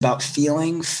about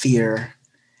feeling fear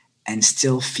and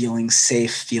still feeling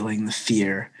safe, feeling the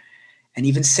fear. And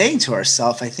even saying to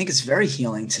ourselves, I think it's very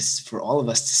healing for all of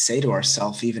us to say to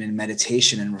ourselves, even in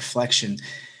meditation and reflection,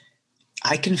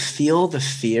 I can feel the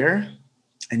fear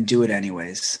and do it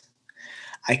anyways.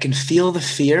 I can feel the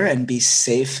fear and be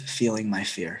safe feeling my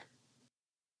fear.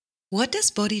 What does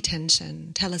body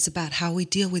tension tell us about how we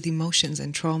deal with emotions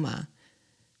and trauma?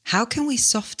 How can we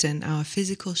soften our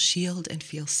physical shield and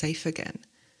feel safe again?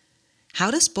 How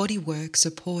does body work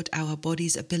support our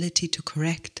body's ability to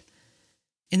correct?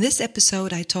 In this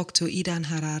episode, I talked to Idan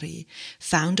Harari,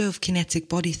 founder of Kinetic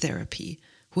Body Therapy,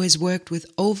 who has worked with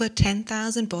over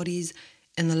 10,000 bodies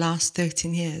in the last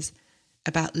 13 years,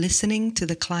 about listening to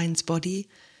the client's body,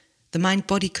 the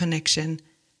mind-body connection,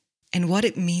 and what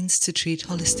it means to treat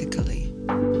holistically.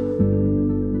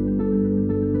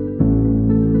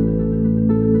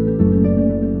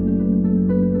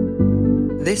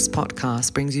 This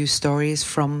podcast brings you stories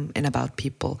from and about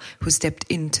people who stepped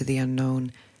into the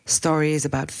unknown, stories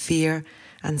about fear,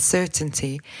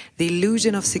 uncertainty, the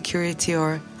illusion of security,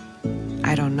 or,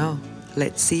 I don't know,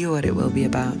 let's see what it will be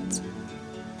about.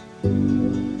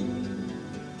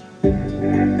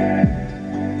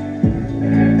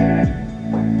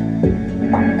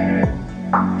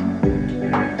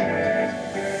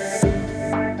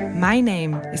 My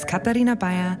name is Katharina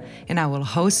Bayer, and I will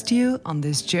host you on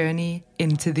this journey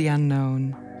into the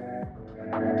unknown.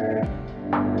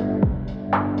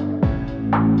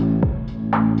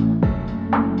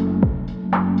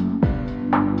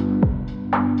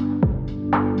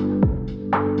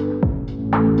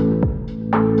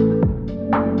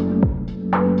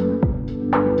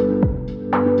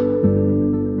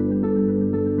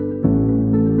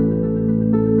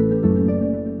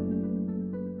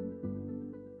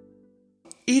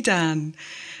 Idan,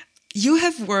 you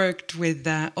have worked with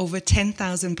over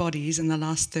 10,000 bodies in the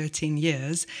last 13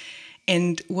 years.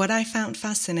 And what I found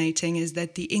fascinating is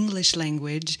that the English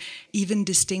language even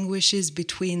distinguishes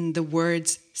between the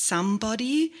words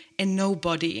somebody and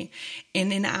nobody.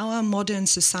 And in our modern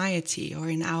society or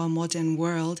in our modern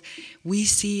world, we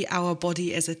see our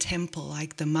body as a temple,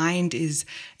 like the mind is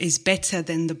better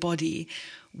than the body.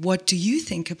 What do you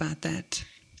think about that?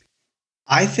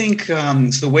 I think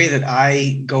it's the way that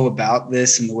I go about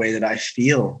this and the way that I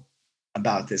feel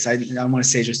about this. I don't want to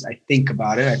say just I think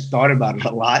about it. I've thought about it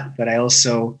a lot, but I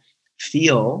also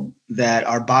feel that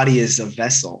our body is a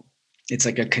vessel. It's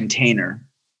like a container,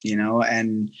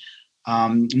 and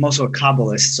I'm also a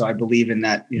Kabbalist, so I believe in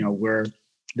that, we're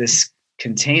this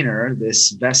container,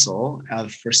 this vessel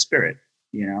for spirit,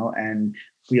 and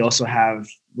we also have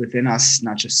within us,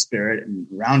 not just spirit and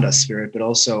around us spirit, but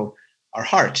also our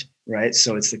heart. Right.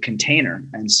 So it's the container.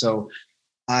 And so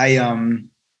I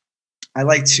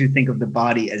like to think of the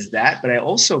body as that, but I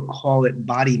also call it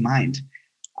body mind.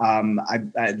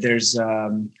 There's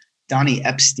Donnie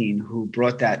Epstein, who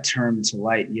brought that term to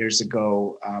light years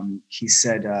ago. He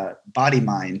said body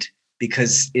mind,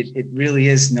 because it really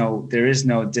is there is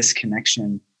no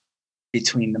disconnection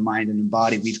between the mind and the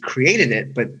body. We've created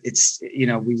it, but it's,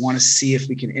 we want to see if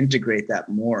we can integrate that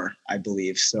more, I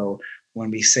believe. So when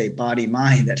we say body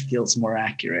mind, that feels more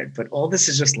accurate, but all this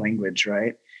is just language,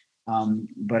 right?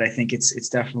 But I think it's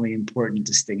definitely important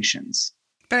distinctions.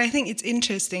 But I think it's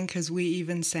interesting because we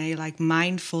even say like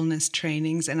mindfulness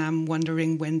trainings, and I'm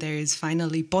wondering when there is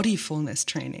finally bodyfulness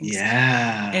trainings.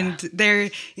 Yeah. And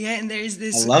there's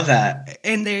this. I love that.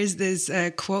 And there's this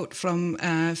quote from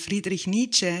Friedrich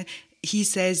Nietzsche. He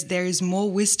says, there is more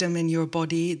wisdom in your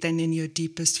body than in your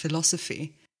deepest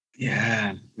philosophy.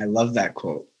 Yeah, I love that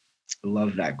quote.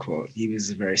 He was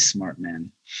a very smart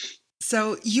man.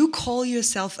 So you call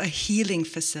yourself a healing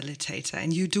facilitator,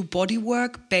 and you do body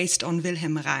work based on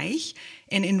Wilhelm Reich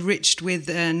and enriched with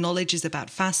knowledges about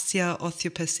fascia,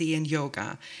 osteopathy, and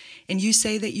yoga. And you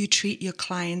say that you treat your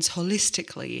clients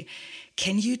holistically.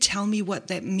 Can you tell me what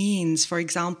that means? For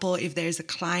example, if there's a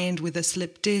client with a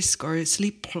slip disc or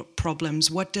sleep problems,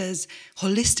 what does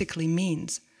holistically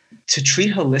means? To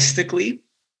treat holistically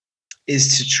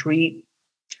is to treat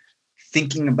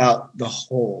thinking about the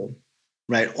whole,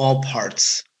 right? All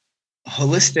parts.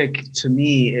 Holistic to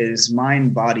me is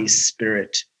mind, body,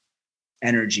 spirit,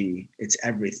 energy. It's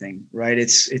everything, right?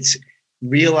 It's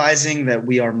realizing that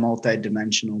we are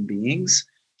multidimensional beings,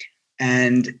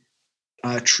 and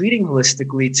treating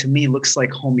holistically to me looks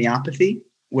like homeopathy,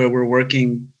 where we're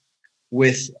working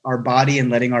with our body and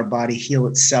letting our body heal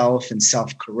itself and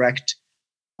self-correct.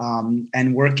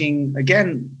 And working,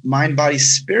 again, mind, body,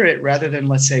 spirit, rather than,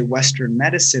 let's say, Western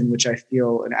medicine, which I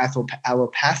feel an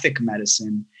allopathic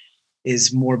medicine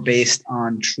is more based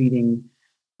on treating,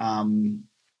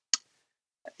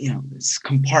 it's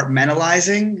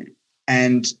compartmentalizing,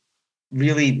 and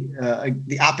really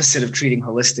the opposite of treating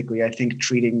holistically. I think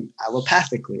treating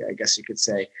allopathically, I guess you could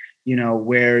say,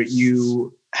 where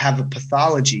you have a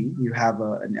pathology, you have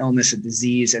an illness, a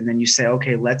disease, and then you say,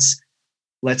 okay, let's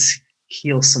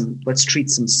treat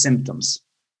some symptoms.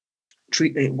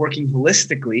 Working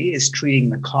holistically is treating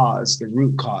the cause, the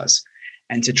root cause.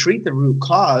 And to treat the root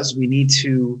cause, we need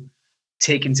to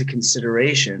take into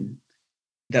consideration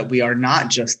that we are not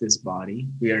just this body,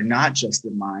 we are not just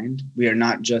the mind, we are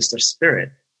not just our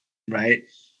spirit, right?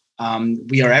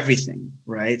 We are everything,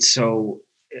 right? So,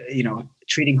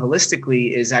 treating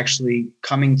holistically is actually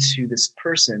coming to this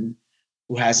person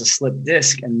who has a slipped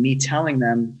disc and me telling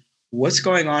them what's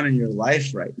going on in your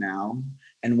life right now,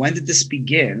 and when did this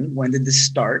begin? When did this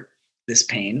start, this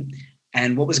pain?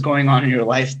 And what was going on in your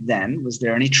life then? Was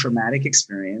there any traumatic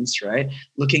experience, right?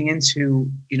 Looking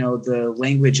into, the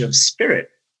language of spirit,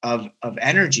 of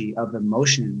energy, of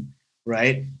emotion,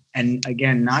 right? And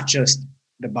again, not just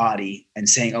the body and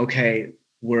saying, okay,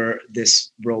 we're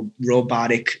this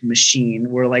robotic machine.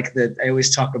 We're like I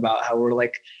always talk about how we're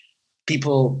like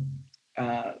people,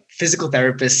 physical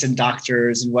therapists and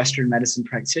doctors and Western medicine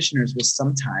practitioners will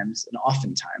sometimes and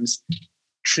oftentimes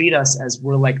treat us as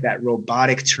we're like that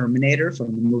robotic Terminator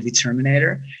from the movie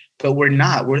Terminator, but we're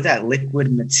not. We're that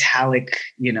liquid metallic,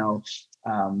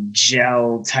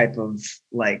 gel type of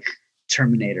like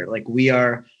Terminator. Like we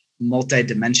are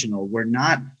multidimensional.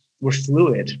 We're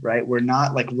fluid, right? We're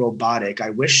not like robotic. I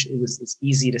wish it's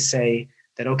easy to say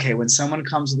that, okay, when someone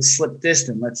comes with a slip disc,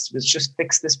 then let's just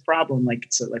fix this problem. Like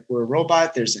like we're a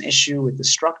robot. There's an issue with the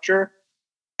structure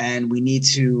and we need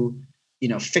to,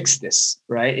 fix this,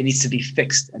 right? It needs to be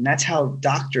fixed. And that's how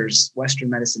doctors, Western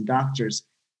medicine doctors,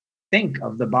 think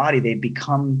of the body. They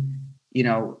become,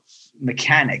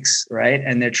 mechanics, right?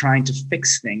 And they're trying to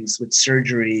fix things with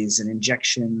surgeries and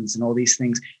injections and all these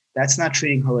things. That's not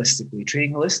treating holistically.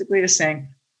 Treating holistically is saying,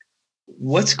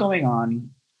 what's going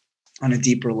on a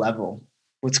deeper level?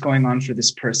 What's going on for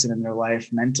this person in their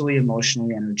life, mentally,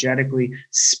 emotionally, energetically,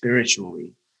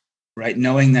 spiritually, right?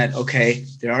 Knowing that, okay,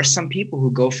 there are some people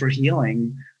who go for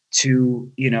healing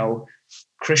to,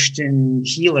 Christian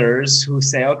healers who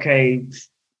say, okay,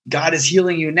 God is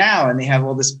healing you now. And they have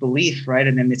all this belief, right?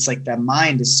 And then it's like that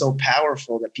mind is so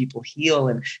powerful that people heal.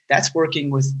 And that's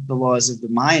working with the laws of the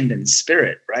mind and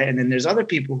spirit, right? And then there's other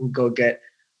people who go get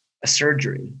a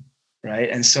surgery, right?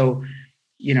 And so,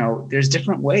 there's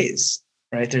different ways,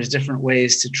 right? There's different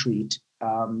ways to treat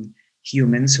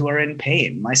humans who are in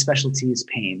pain. My specialty is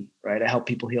pain, right? I help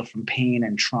people heal from pain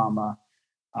and trauma,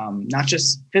 not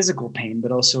just physical pain,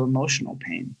 but also emotional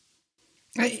pain.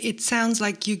 It sounds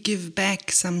like you give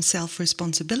back some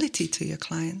self-responsibility to your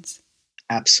clients.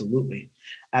 Absolutely.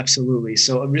 Absolutely.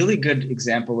 So a really good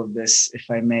example of this, if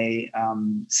I may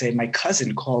say, my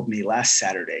cousin called me last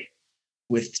Saturday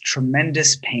with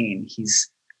tremendous pain. He's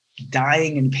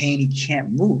dying in pain. He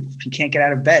can't move. He can't get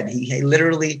out of bed. He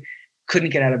literally couldn't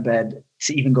get out of bed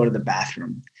to even go to the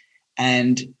bathroom.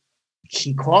 And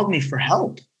he called me for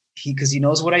help because he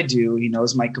knows what I do. He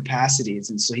knows my capacities.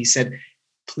 And so he said,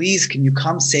 please, can you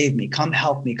come save me? Come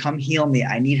help me. Come heal me.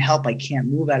 I need help. I can't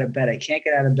move out of bed. I can't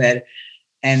get out of bed.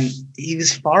 And he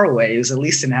was far away. It was at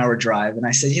least an hour drive. And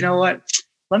I said, you know what?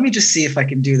 Let me just see if I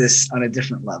can do this on a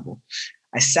different level.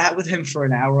 I sat with him for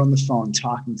an hour on the phone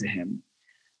talking to him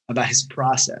about his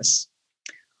process.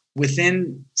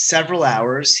 Within several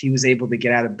hours, he was able to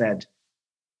get out of bed.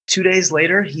 2 days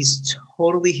later, he's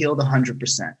totally healed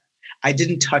 100%. I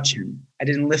didn't touch him. I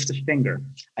didn't lift a finger.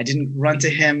 I didn't run to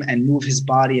him and move his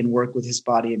body and work with his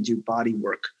body and do body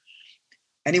work.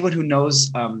 Anyone who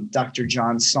knows Dr.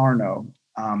 John Sarno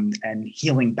and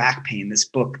Healing Back Pain, this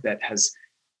book that has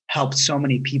helped so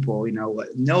many people,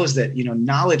 knows that,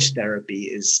 knowledge therapy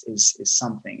is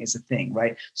a thing,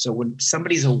 right? So when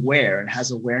somebody's aware and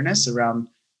has awareness around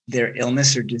their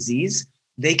illness or disease,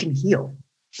 they can heal,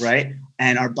 right?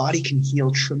 And our body can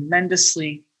heal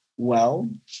tremendously well.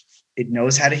 It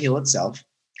knows how to heal itself.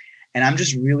 And I'm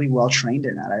just really well trained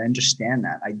in that. I understand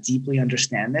that. I deeply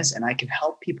understand this. And I can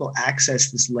help people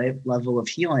access this level of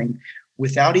healing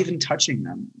without even touching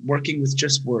them, working with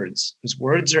just words. Because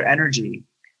words are energy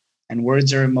and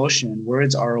words are emotion and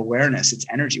words are awareness. It's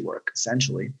energy work,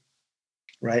 essentially.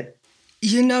 Right?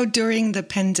 During the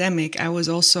pandemic, I was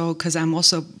also, because I'm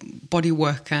also body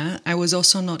worker, I was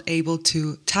also not able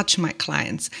to touch my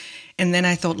clients. And then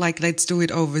I thought, let's do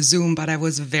it over Zoom, but I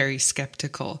was very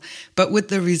skeptical. But with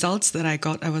the results that I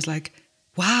got, I was like,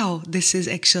 wow, this is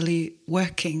actually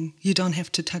working. You don't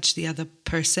have to touch the other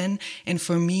person. And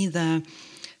for me, the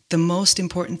the most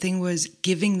important thing was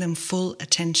giving them full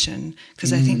attention,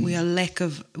 because I think we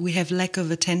have lack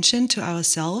of attention to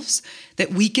ourselves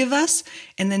that we give us,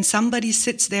 and then somebody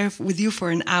sits there with you for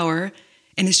an hour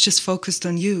and is just focused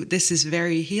on you. This is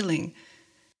very healing.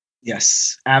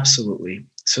 Yes, absolutely.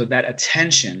 So that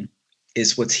attention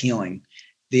is what's healing.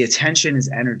 The attention is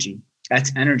energy.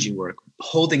 That's energy work,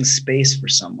 holding space for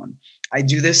someone. I've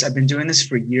been doing this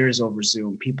for years over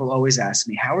Zoom. People always ask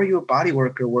me, how are you a body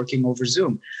worker working over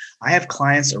Zoom? I have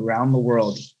clients around the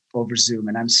world over Zoom,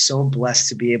 and I'm so blessed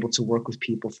to be able to work with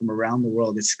people from around the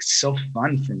world. It's so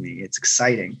fun for me. It's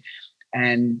exciting.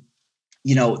 And,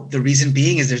 the reason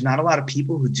being is there's not a lot of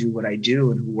people who do what I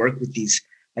do and who work with these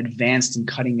advanced and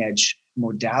cutting edge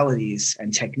modalities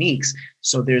and techniques.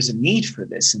 So there's a need for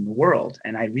this in the world.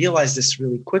 And I realized this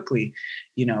really quickly,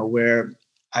 where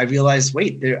I realized,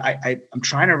 wait, I'm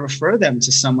trying to refer them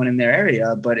to someone in their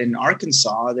area, but in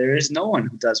Arkansas, there is no one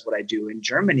who does what I do. In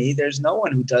Germany, there's no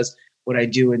one who does what I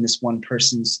do in this one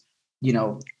person's,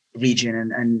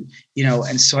 region.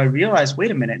 And so I realized,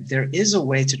 wait a minute, there is a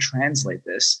way to translate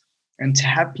this and to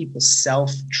have people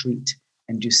self-treat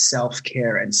and do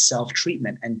self-care and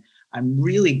self-treatment. And I'm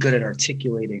really good at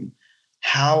articulating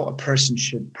how a person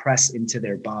should press into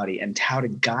their body and how to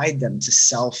guide them to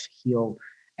self-heal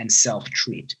and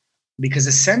self-treat. Because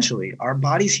essentially, our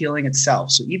body's healing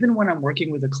itself. So even when I'm working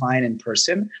with a client in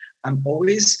person, I'm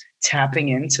always tapping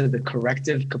into the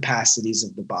corrective capacities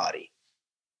of the body.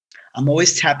 I'm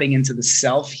always tapping into the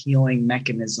self-healing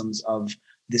mechanisms of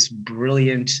this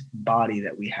brilliant body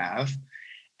that we have.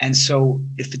 And so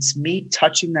if it's me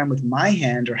touching them with my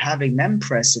hand or having them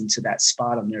press into that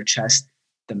spot on their chest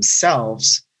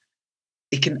themselves,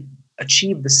 it can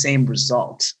achieve the same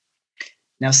result.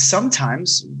 Now,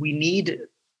 sometimes we need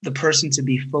the person to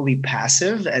be fully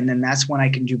passive, and then that's when I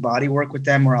can do body work with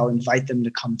them, or I'll invite them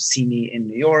to come see me in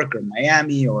New York or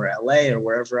Miami or LA or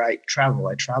wherever I travel.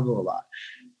 I travel a lot.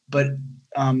 But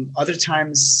other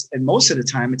times, and most of the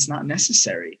time, it's not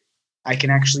necessary. I can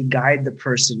actually guide the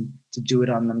person to do it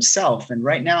on themselves. And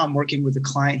right now I'm working with a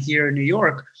client here in New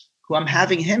York who I'm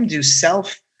having him do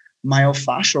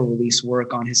myofascial release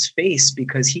work on his face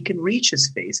because he can reach his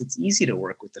face. It's easy to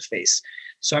work with the face.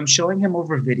 So I'm showing him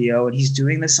over video, and he's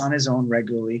doing this on his own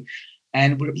regularly.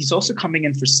 And he's also coming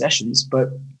in for sessions, but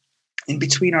in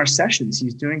between our sessions,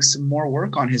 he's doing some more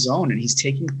work on his own, and he's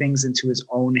taking things into his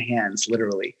own hands,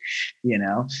 literally,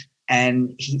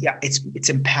 and it's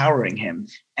empowering him.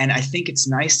 And I think it's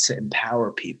nice to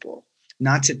empower people,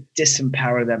 not to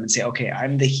disempower them and say, okay,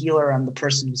 I'm the healer. I'm the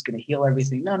person who's going to heal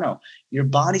everything. No, your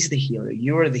body's the healer.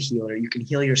 You're the healer. You can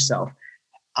heal yourself.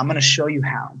 I'm going to show you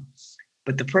how.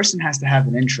 But the person has to have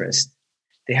an interest.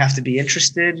 They have to be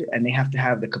interested, and they have to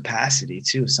have the capacity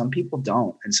too. Some people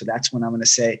don't. And so that's when I'm going to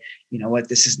say, you know what,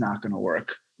 this is not going to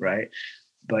work, right?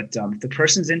 But if the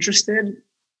person's interested,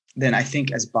 then I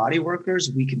think as body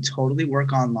workers, we can totally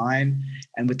work online.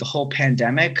 And with the whole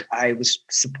pandemic, I was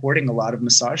supporting a lot of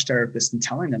massage therapists and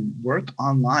telling them, work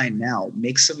online now,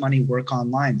 make some money, work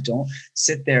online. Don't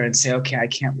sit there and say, okay, I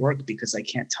can't work because I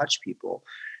can't touch people.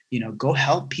 Go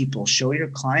help people, show your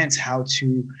clients how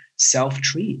to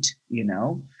self-treat,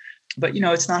 but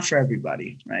it's not for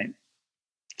everybody, right?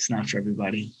 It's not for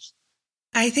everybody.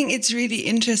 I think it's really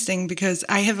interesting because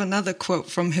I have another quote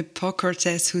from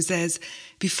Hippocrates who says,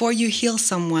 before you heal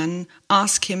someone,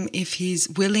 ask him if he's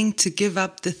willing to give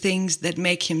up the things that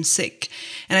make him sick.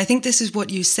 And I think this is what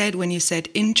you said when you said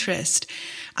interest.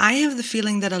 I have the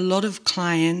feeling that a lot of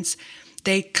clients,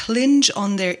 they clinch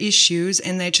on their issues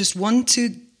and they just want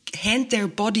to hand their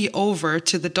body over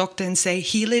to the doctor and say,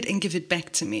 heal it and give it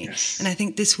back to me. Yes. And I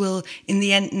think this will, in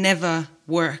the end, never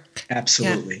work.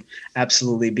 Absolutely. Yeah.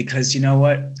 Absolutely. Because you know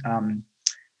what?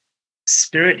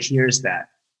 Spirit hears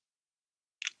that,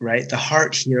 right? The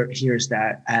heart hears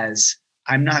that as,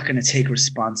 I'm not going to take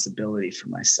responsibility for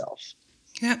myself.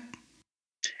 Yeah.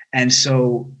 And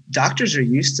so doctors are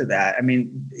used to that. I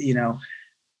mean,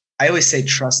 I always say,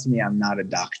 trust me, I'm not a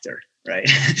doctor. Right.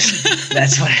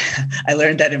 That's why I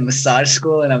learned that in massage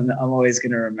school, and I'm always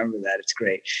going to remember that. It's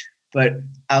great. But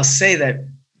I'll say that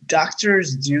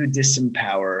doctors do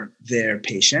disempower their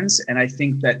patients. And I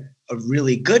think that a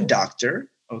really good doctor,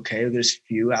 okay, there's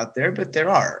few out there, but there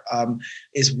are,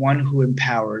 is one who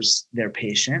empowers their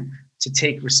patient to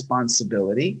take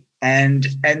responsibility. And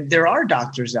there are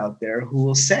doctors out there who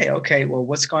will say, okay, well,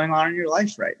 what's going on in your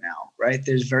life right now? Right.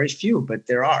 There's very few, but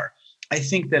there are. I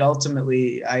think that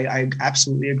ultimately, I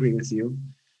absolutely agree with you.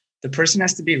 The person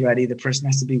has to be ready. The person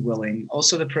has to be willing.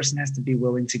 Also, the person has to be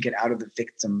willing to get out of the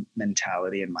victim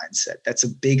mentality and mindset. That's a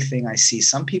big thing I see.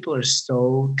 Some people are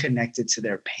so connected to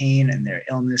their pain and their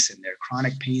illness and their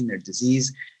chronic pain, their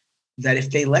disease. that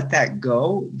if they let that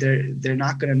go, they're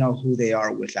not going to know who they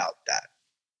are without that.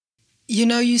 You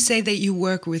know, you say that you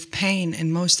work with pain,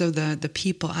 and most of the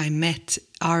people I met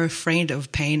are afraid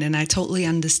of pain. And I totally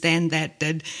understand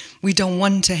that we don't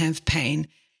want to have pain.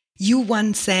 You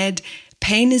once said,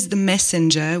 pain is the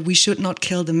messenger. We should not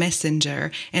kill the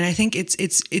messenger. And I think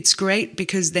it's great,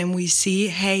 because then we see,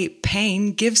 hey,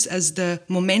 pain gives us the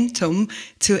momentum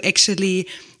to actually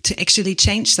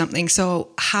change something. So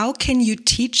how can you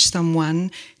teach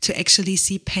someone to actually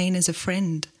see pain as a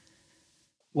friend?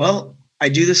 Well, I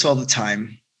do this all the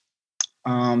time.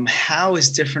 How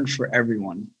is different for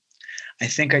everyone. I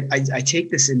think I take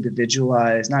this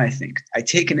individualized, I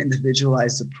take an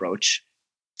individualized approach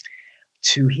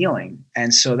to healing.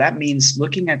 And so that means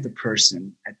looking at the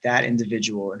person, at that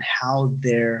individual, and how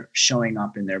they're showing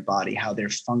up in their body, how they're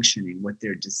functioning, what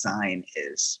their design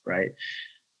is, right?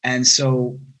 And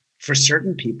so for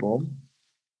certain people,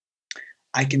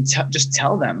 I can just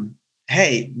tell them,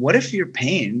 hey, what if your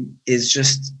pain is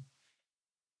just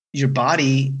your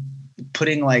body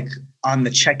putting like on the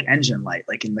check engine light,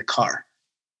 like in the car,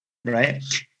 right?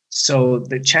 So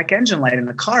the check engine light in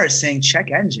the car is saying check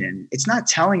engine. It's not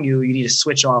telling you need to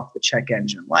switch off the check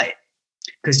engine light,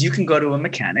 because you can go to a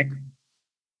mechanic,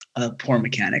 a poor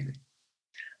mechanic,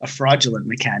 a fraudulent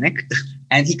mechanic,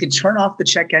 and he can turn off the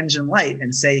check engine light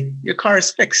and say, your car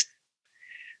is fixed,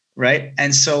 right?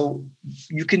 And so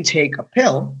you can take a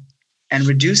pill and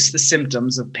reduce the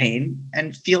symptoms of pain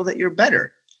and feel that you're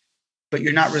better, but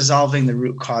you're not resolving the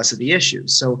root cause of the issue.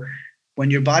 So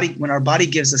when our body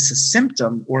gives us a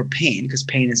symptom or pain, because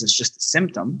pain is just a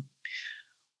symptom,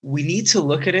 we need to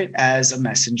look at it as a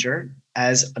messenger,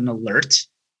 as an alert.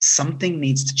 Something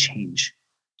needs to change.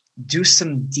 Do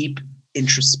some deep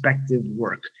introspective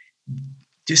work.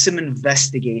 Do some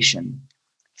investigation.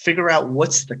 Figure out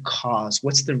what's the cause,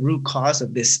 what's the root cause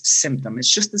of this symptom.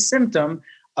 It's just a symptom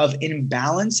of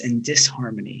imbalance and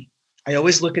disharmony. I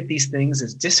always look at these things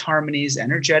as disharmonies,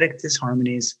 energetic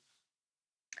disharmonies.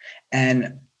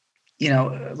 And,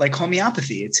 like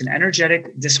homeopathy, it's an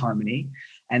energetic disharmony.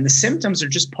 And the symptoms are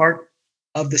just part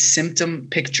of the symptom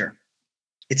picture.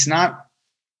 It's not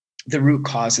the root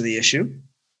cause of the issue.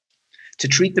 To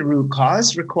treat the root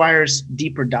cause requires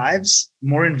deeper dives,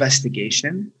 more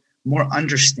investigation, more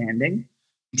understanding,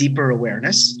 deeper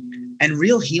awareness, and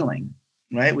real healing,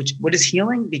 right? What is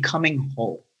healing? Becoming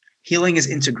whole. Healing is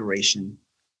integration.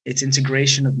 It's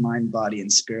integration of mind, body,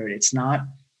 and spirit. It's not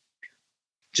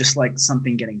just like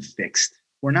something getting fixed.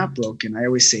 We're not broken. I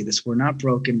always say this. We're not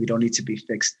broken. We don't need to be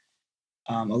fixed.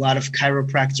 A lot of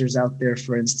chiropractors out there,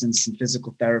 for instance, and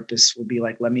physical therapists will be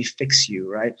like, let me fix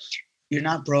you, right? You're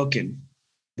not broken.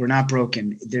 We're not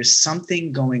broken. There's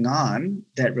something going on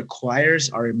that requires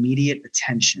our immediate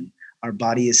attention. Our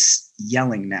body is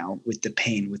yelling now with the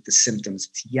pain, with the symptoms.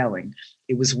 It's yelling.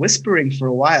 It was whispering for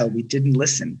a while. We didn't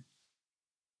listen.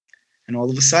 And all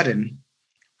of a sudden,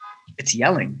 it's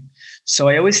yelling. So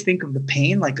I always think of the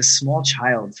pain like a small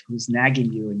child who's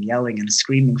nagging you and yelling and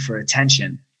screaming for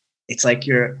attention. It's like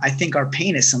I think our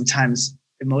pain is sometimes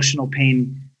emotional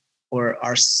pain, or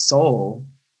our soul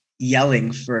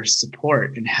yelling for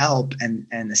support and help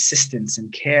and assistance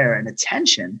and care and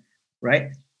attention,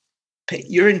 right?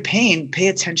 You're in pain, pay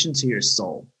attention to your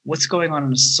soul. What's going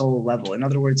on a soul level? In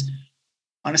other words,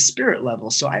 on a spirit level.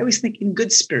 So I always think in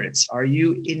good spirits. Are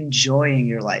you enjoying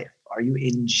your life? Are you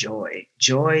in joy?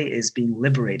 Joy is being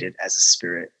liberated as a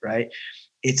spirit, right?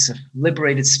 It's a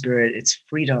liberated spirit. It's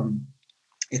freedom.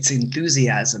 It's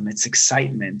enthusiasm. It's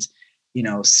excitement.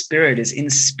 Spirit is in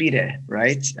spire,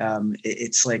 right?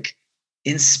 It's like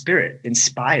in spirit,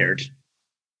 inspired.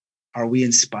 Are we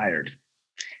inspired?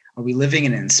 Are we living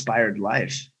an inspired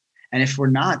life? And if we're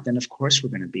not, then of course we're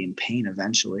going to be in pain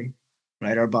eventually,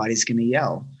 right? Our body's going to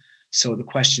yell. So the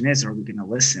question is, are we going to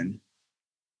listen?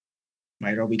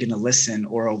 Right? Are we going to listen,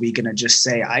 or are we going to just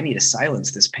say, I need to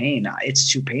silence this pain.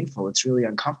 It's too painful. It's really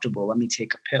uncomfortable. Let me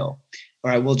take a pill.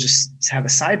 Or I will just have a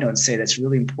side note and say that's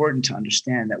really important to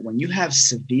understand that when you have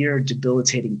severe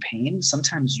debilitating pain,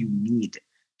 sometimes you need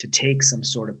to take some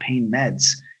sort of pain meds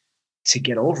to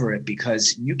get over it,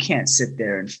 because you can't sit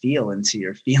there and feel into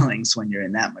your feelings when you're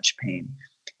in that much pain.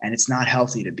 And it's not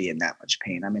healthy to be in that much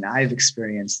pain. I mean, I've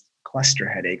experienced cluster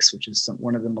headaches, which is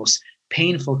one of the most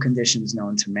painful conditions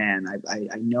known to man.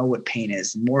 I know what pain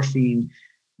is. Morphine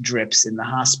drips in the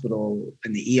hospital,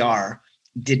 in the ER,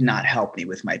 did not help me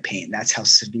with my pain. That's how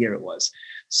severe it was.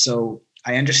 So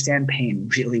I understand pain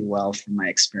really well from my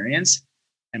experience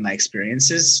and my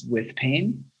experiences with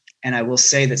pain. And I will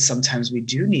say that sometimes we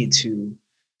do need to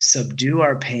subdue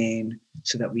our pain,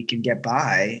 so that we can get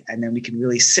by, and then we can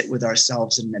really sit with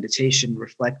ourselves in meditation,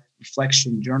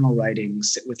 reflection, journal writing,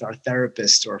 sit with our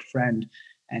therapist or a friend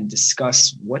and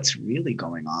discuss what's really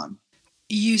going on.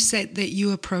 You said that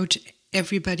you approach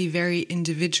everybody very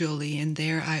individually, and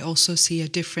there I also see a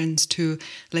difference to,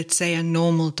 let's say, a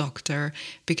normal doctor,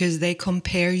 because they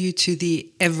compare you to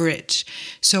the average.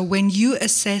 So when you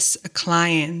assess a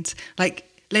client, like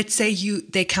let's say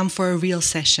they come for a real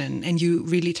session and you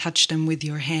really touch them with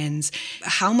your hands,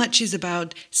 how much is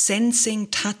about sensing,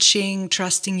 touching,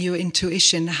 trusting your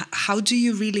intuition? How do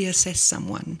you really assess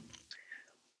someone?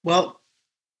 Well,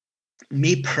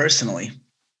 me personally,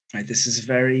 right, this is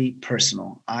very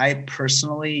personal. I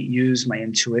personally use my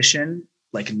intuition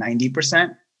like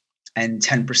 90% and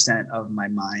 10% of my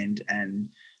mind and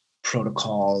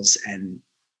protocols and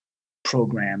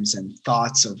programs and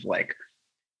thoughts of like,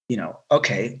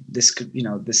 okay, this could,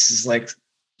 this is like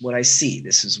what I see.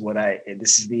 This is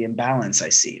the imbalance I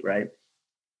see, right?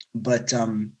 But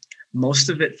most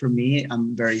of it for me,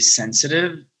 I'm very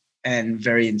sensitive and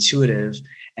very intuitive.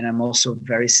 And I'm also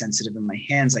very sensitive in my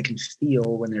hands. I can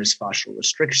feel when there's fascial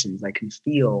restrictions. I can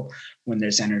feel when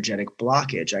there's energetic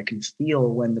blockage. I can feel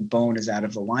when the bone is out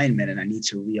of alignment and I need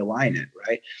to realign it,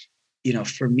 right?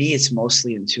 For me, it's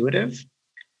mostly intuitive.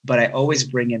 But I always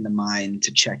bring in the mind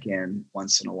to check in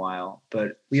once in a while.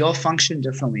 But we all function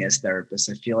differently as therapists.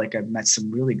 I feel like I've met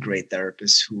some really great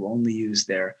therapists who only use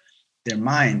their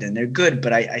mind, and they're good.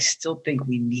 But I still think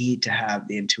we need to have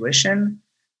the intuition,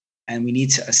 and we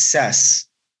need to assess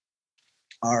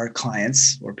our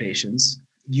clients or patients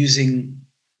using,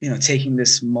 taking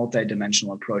this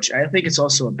multidimensional approach. I think it's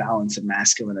also a balance of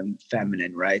masculine and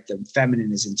feminine, right? The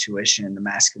feminine is intuition, the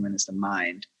masculine is the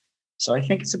mind. So I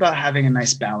think it's about having a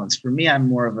nice balance. For me, I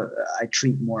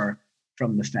treat more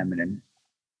from the feminine.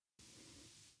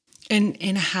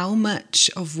 And how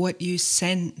much of what you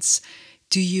sense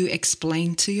do you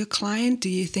explain to your client? Do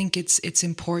you think it's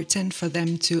important for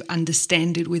them to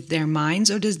understand it with their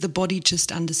minds, or does the body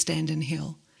just understand and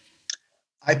heal?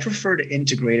 I prefer to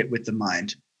integrate it with the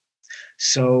mind.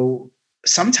 So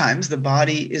sometimes the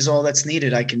body is all that's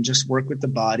needed. I can just work with the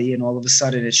body and all of a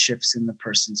sudden it shifts in the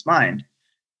person's mind.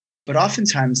 But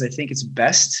oftentimes, I think it's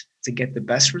best to get the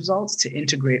best results, to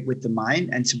integrate with the mind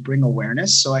and to bring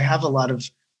awareness. So I have a lot of,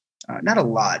 not a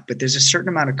lot, but there's a certain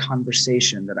amount of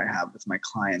conversation that I have with my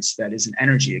clients that is an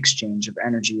energy exchange of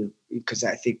energy, because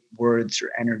I think words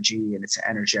are energy and it's an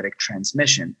energetic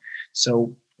transmission.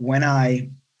 So when I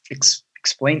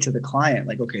explain to the client,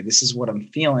 like, okay, this is what I'm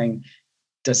feeling.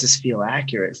 Does this feel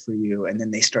accurate for you? And then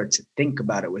they start to think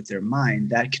about it with their mind.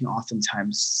 That can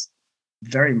oftentimes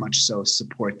very much so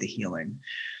support the healing.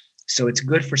 So it's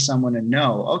good for someone to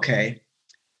know, okay,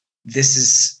 this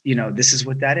is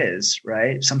what that is,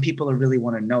 right? Some people really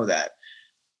want to know that.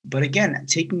 But again,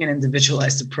 taking an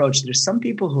individualized approach, there's some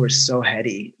people who are so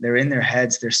heady, they're in their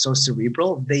heads, they're so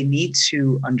cerebral, they need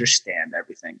to understand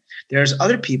everything. There's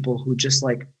other people who just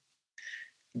like,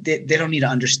 they don't need to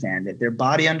understand it. Their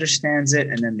body understands it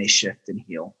and then they shift and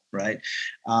heal, right?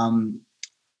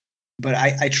 But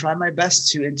I try my best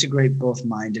to integrate both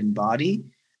mind and body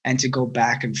and to go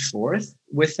back and forth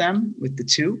with them, with the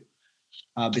two,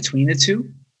 between the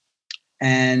two.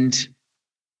 And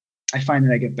I find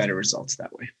that I get better results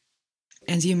that way.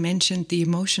 As you mentioned the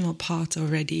emotional part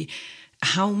already,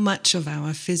 how much of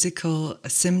our physical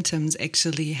symptoms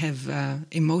actually have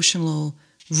emotional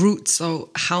roots?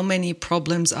 So how many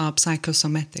problems are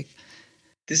psychosomatic?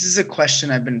 This is a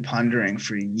question I've been pondering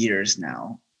for years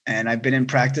now. And I've been in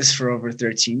practice for over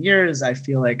 13 years. I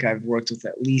feel like I've worked with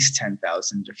at least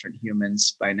 10,000 different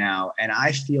humans by now. And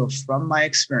I feel from my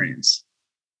experience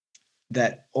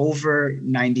that over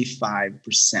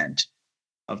 95%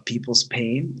 of people's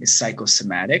pain is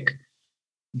psychosomatic.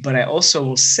 But I also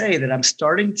will say that I'm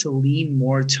starting to lean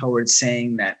more towards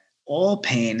saying that all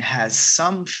pain has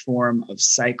some form of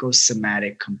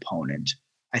psychosomatic component.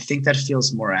 I think that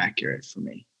feels more accurate for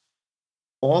me.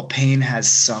 All pain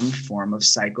has some form of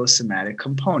psychosomatic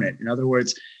component. In other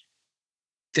words,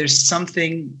 there's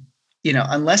something,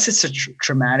 unless it's a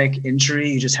traumatic injury,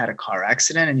 you just had a car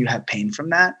accident and you have pain from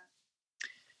that.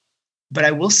 But I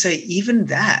will say even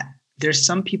that, there's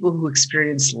some people who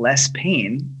experience less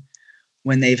pain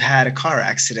when they've had a car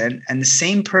accident, and the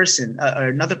same person or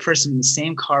another person in the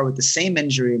same car with the same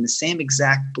injury and the same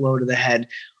exact blow to the head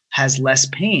has less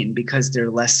pain because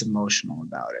they're less emotional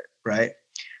about it, right?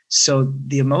 So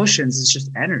the emotions is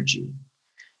just energy,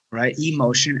 right?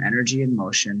 Emotion, energy, and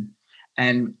motion.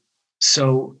 And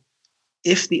so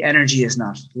if the energy is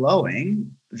not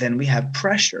flowing, then we have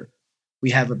pressure.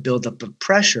 We have a buildup of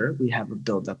pressure. We have a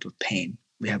buildup of pain,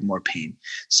 we have more pain.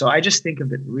 So I just think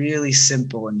of it really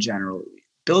simple in general.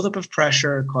 Buildup of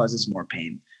pressure causes more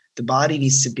pain. The body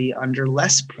needs to be under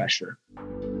less pressure.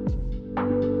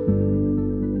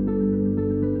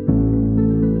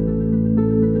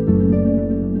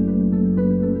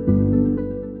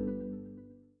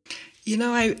 You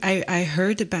know, I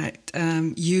heard about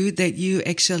you, that you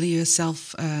actually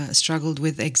yourself struggled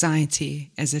with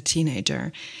anxiety as a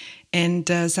teenager. And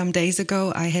some days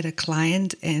ago, I had a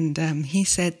client, and he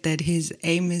said that his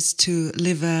aim is to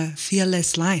live a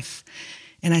fearless life.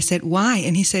 And I said, why?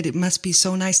 And he said, it must be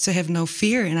so nice to have no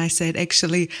fear. And I said,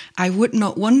 actually, I would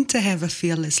not want to have a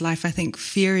fearless life. I think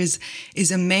fear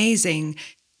is amazing.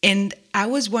 And I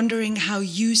was wondering how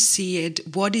you see it.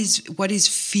 What is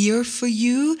fear for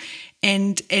you?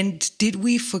 And did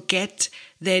we forget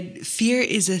that fear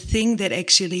is a thing that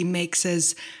actually makes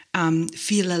us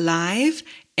feel alive?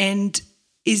 And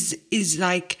is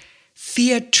like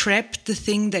fear trapped the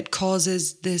thing that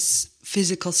causes this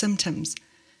physical symptoms?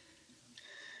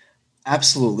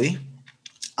 Absolutely.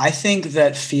 I think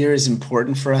that fear is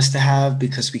important for us to have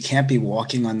because we can't be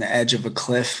walking on the edge of a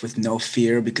cliff with no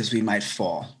fear because we might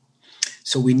fall.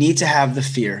 So we need to have the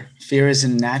fear. Fear is a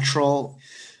natural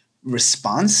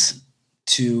response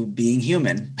to being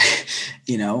human.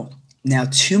 Now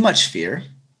too much fear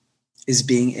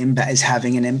is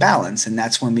having an imbalance, and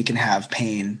that's when we can have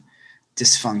pain,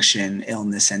 dysfunction,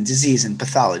 illness, and disease and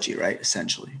pathology, right?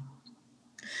 Essentially.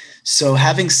 So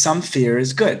having some fear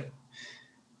is good.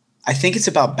 I think it's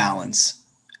about balance.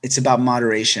 It's about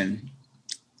moderation.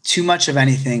 Too much of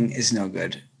anything is no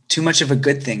good. Too much of a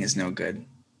good thing is no good,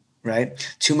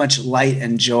 right? Too much light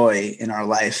and joy in our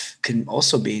life can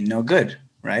also be no good,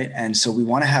 right? And so we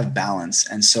want to have balance.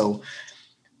 And so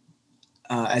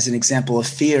as an example of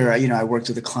fear, I worked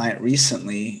with a client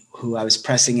recently who I was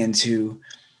pressing into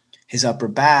his upper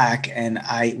back. And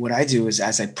what I do is,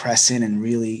 as I press in and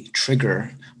really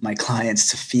trigger my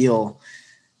clients to feel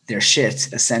their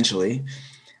shit, essentially,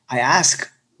 I ask,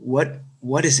 what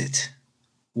is it?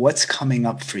 What's coming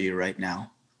up for you right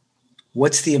now?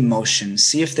 What's the emotion?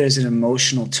 See if there's an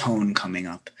emotional tone coming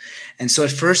up. And so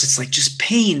at first it's like just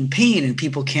pain, and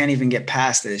people can't even get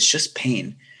past it. It's just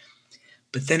pain.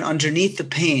 But then underneath the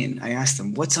pain, I ask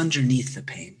them, what's underneath the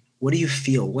pain? What do you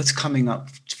feel? What's coming up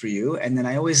for you? And then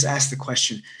I always ask the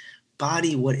question,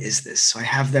 body, what is this? So I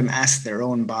have them ask their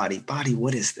own body,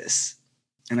 what is this?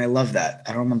 And I love that.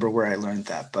 I don't remember where I learned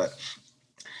that, but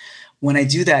when I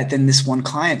do that, then this one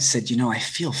client said, I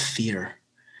feel fear,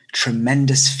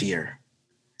 tremendous fear.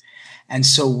 And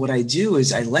so what I do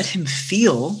is I let him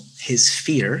feel his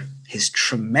fear, his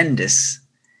tremendous,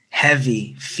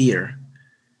 heavy fear,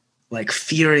 like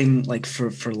fearing like for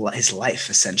his life,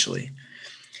 essentially.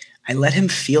 I let him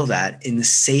feel that in the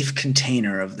safe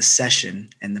container of the session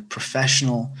and the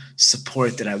professional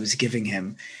support that I was giving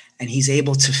him. And he's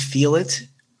able to feel it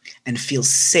and feel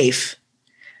safe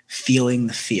feeling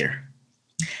the fear.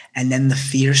 And then the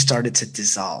fear started to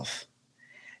dissolve.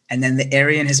 And then the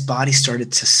area in his body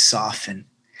started to soften.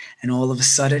 And all of a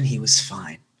sudden, he was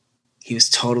fine. He was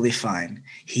totally fine.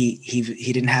 He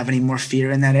didn't have any more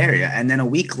fear in that area. And then a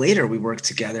week later, we worked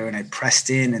together and I pressed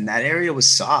in and that area was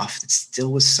soft. It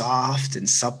still was soft and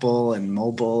supple and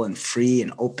mobile and free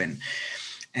and open.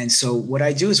 And so what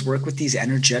I do is work with these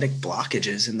energetic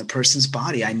blockages in the person's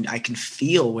body. I can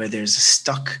feel where there's a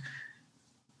stuck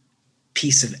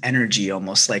piece of energy,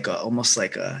 almost like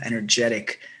a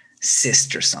energetic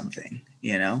cyst or something,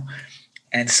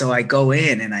 And so I go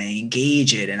in and I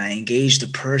engage it, and I engage the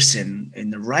person in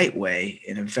the right way,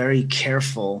 in a very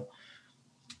careful,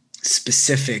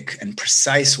 specific, and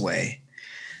precise way,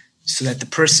 so that the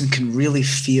person can really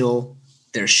feel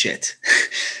their shit.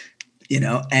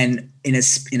 And in a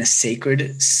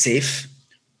sacred, safe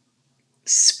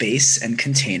space and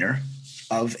container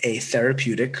of a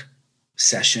therapeutic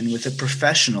session with a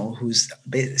professional who's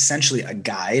essentially a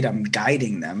guide. I'm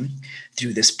guiding them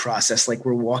through this process, like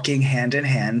we're walking hand in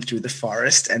hand through the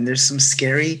forest, and there's some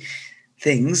scary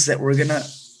things that we're going to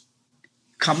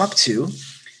come up to.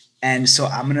 And so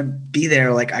I'm going to be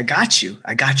there like, I got you.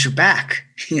 I got your back,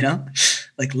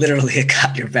 like literally I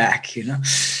got your back,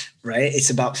 right?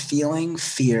 It's about feeling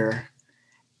fear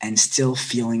and still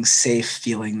feeling safe,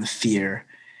 feeling the fear.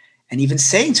 And even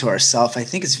saying to ourselves, I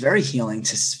think it's very healing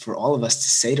for all of us to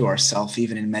say to ourselves,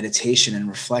 even in meditation and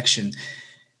reflection,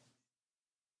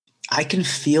 I can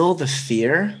feel the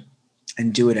fear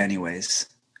and do it anyways.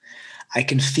 I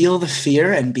can feel the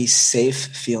fear and be safe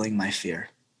feeling my fear.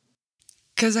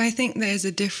 Because I think there's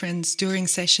a difference. During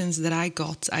sessions that I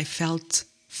felt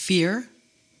fear,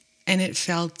 and it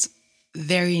felt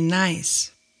very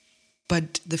nice.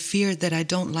 But the fear that I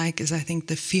don't like is, I think,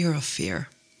 the fear of fear.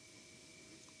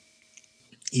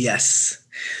 Yes.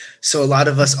 So a lot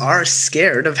of us are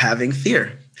scared of having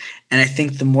fear. And I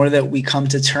think the more that we come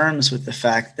to terms with the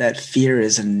fact that fear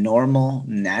is a normal,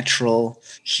 natural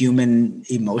human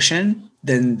emotion,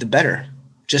 then the better.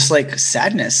 Just like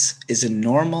sadness is a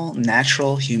normal,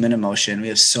 natural human emotion. We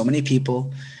have so many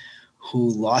people who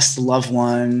lost a loved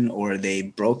one, or they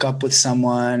broke up with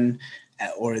someone,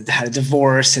 or had a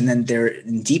divorce, and then they're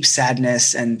in deep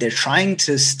sadness and they're trying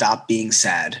to stop being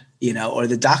sad, or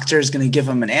the doctor is going to give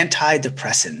them an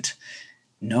antidepressant.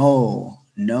 No.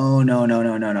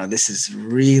 This is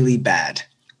really bad.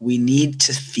 We need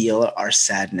to feel our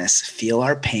sadness, feel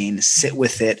our pain, sit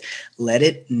with it, let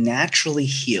it naturally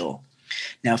heal.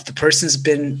 Now, if the person's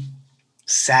been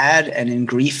sad and in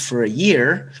grief for a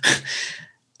year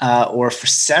or for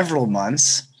several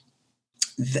months,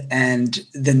 and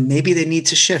then maybe they need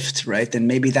to shift, right? Then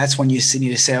maybe that's when you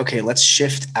need to say, okay, let's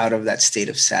shift out of that state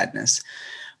of sadness.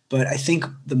 But I think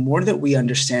the more that we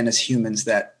understand as humans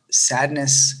that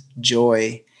sadness,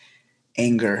 joy,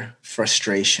 anger,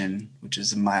 frustration, which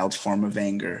is a mild form of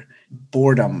anger,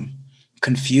 boredom,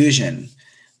 confusion,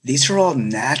 these are all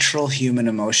natural human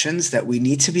emotions that we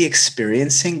need to be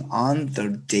experiencing on the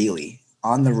daily,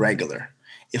 on the regular.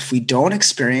 If we don't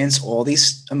experience all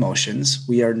these emotions,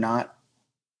 we are not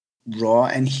raw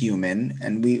and human.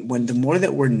 And the more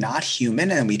that we're not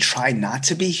human and we try not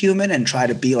to be human and try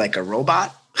to be like a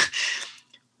robot,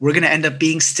 we're going to end up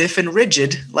being stiff and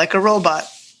rigid like a robot.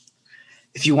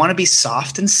 If you want to be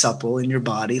soft and supple in your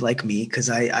body like me, because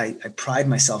I pride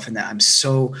myself in that. I'm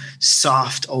so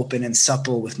soft, open, and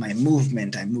supple with my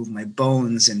movement. I move my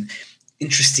bones in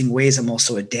interesting ways. I'm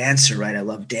also a dancer, right? I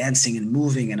love dancing and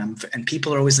moving. And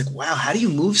people are always like, wow, how do you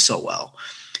move so well?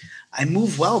 I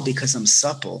move well because I'm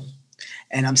supple.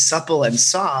 And I'm supple and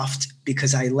soft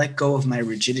because I let go of my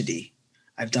rigidity.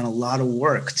 I've done a lot of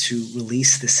work to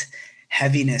release this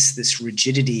heaviness, this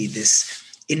rigidity, this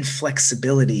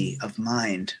inflexibility of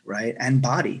mind, right? And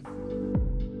body.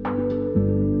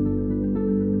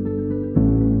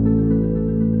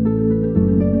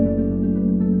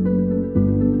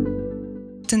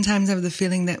 Oftentimes I have the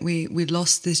feeling that we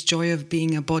lost this joy of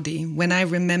being a body. When I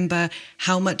remember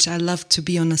how much I loved to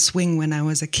be on a swing when I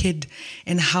was a kid,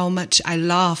 and how much I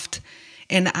laughed,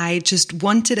 and I just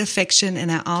wanted affection and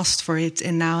I asked for it.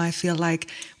 And now I feel like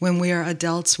when we are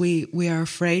adults, we are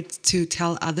afraid to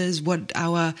tell others what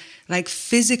our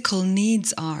physical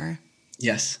needs are.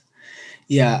 Yes.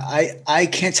 Yeah. I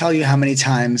can't tell you how many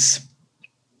times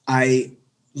I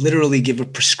literally give a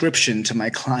prescription to my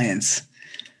clients.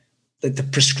 Like the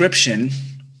prescription,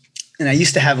 and I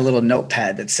used to have a little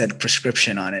notepad that said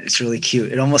prescription on it. It's really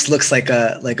cute. It almost looks like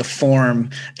a form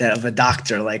of a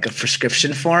doctor, like a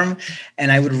prescription form.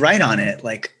 And I would write on it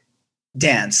like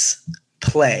dance,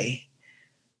 play,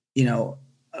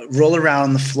 roll around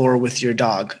on the floor with your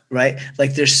dog, right?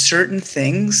 Like there's certain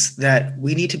things that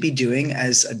we need to be doing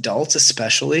as adults,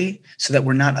 especially so that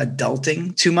we're not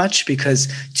adulting too much, because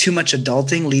too much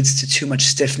adulting leads to too much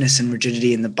stiffness and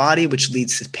rigidity in the body, which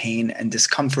leads to pain and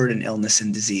discomfort and illness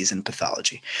and disease and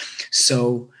pathology.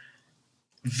 So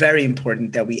very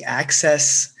important that we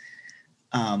access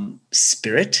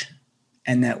spirit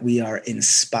and that we are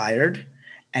inspired.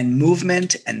 And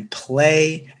movement and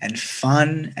play and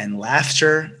fun and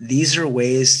laughter, these are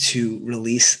ways to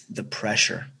release the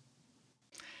pressure.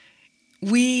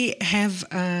 We have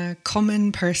a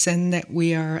common person that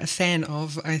we are a fan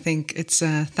of. I think it's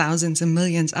thousands and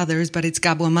millions others, but it's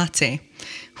Gabor Mate,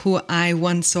 who I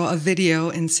once saw a video,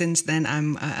 and since then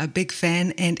I'm a big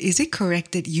fan. And is it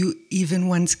correct that you even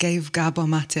once gave Gabor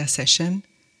Mate a session?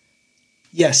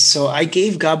 Yes, so I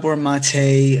gave Gabor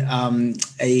Mate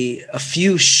a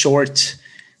few short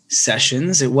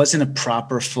sessions. It wasn't a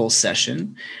proper full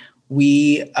session.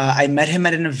 I met him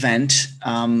at an event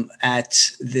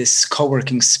at this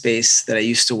co-working space that I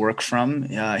used to work from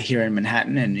here in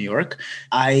Manhattan in New York.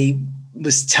 I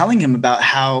was telling him about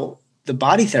how the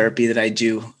body therapy that I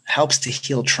do helps to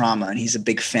heal trauma, and he's a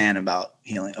big fan about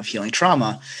healing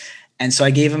trauma. And so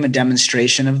I gave him a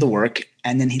demonstration of the work.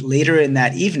 And then later in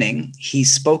that evening, he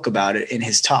spoke about it in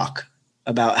his talk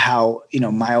about how,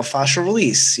 myofascial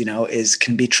release,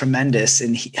 can be tremendous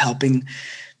in helping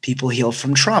people heal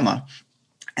from trauma.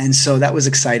 And so that was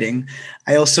exciting.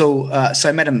 I also, so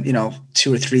I met him,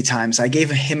 2 or 3 times. I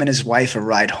gave him and his wife a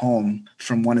ride home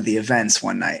from one of the events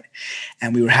one night.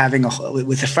 And we were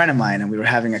with a friend of mine, and we were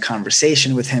having a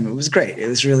conversation with him. It was great. It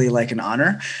was really like an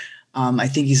honor. I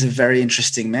think he's a very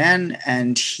interesting man,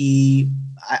 and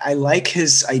I like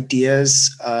his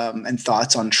ideas and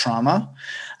thoughts on trauma.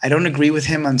 I don't agree with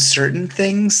him on certain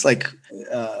things. Like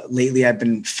lately I've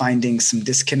been finding some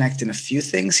disconnect in a few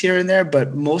things here and there,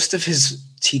 but most of his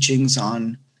teachings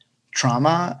on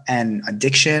trauma and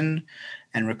addiction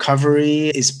and recovery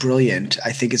is brilliant.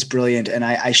 I think it's brilliant. And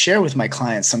I share with my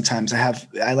clients sometimes.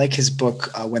 I like his book,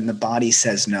 When the Body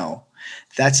Says No.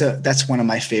 That's one of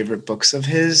my favorite books of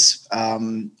his.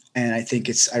 And I think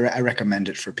I recommend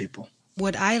it for people.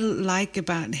 What I like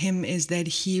about him is that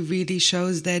he really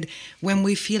shows that when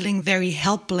we're feeling very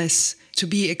helpless to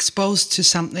be exposed to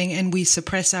something and we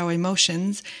suppress our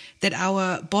emotions, that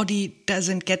our body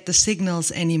doesn't get the signals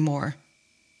anymore,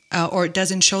 or it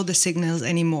doesn't show the signals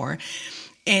anymore.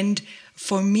 And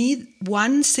for me,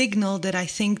 one signal that I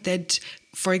think that,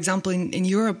 for example, in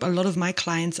Europe, a lot of my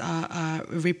clients are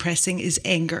repressing is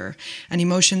anger, an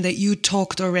emotion that you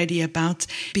talked already about,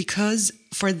 because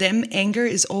for them, anger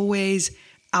is always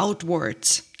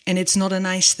outwards and it's not a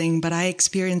nice thing. But I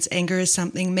experience anger as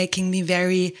something making me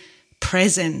very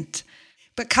present.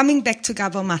 But coming back to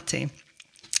Gabor Mate,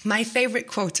 my favorite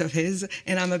quote of his,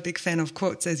 and I'm a big fan of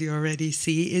quotes, as you already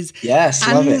see, is yes,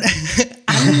 love it.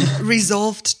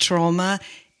 Unresolved trauma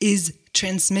is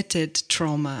transmitted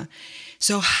trauma.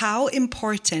 So how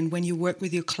important when you work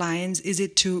with your clients is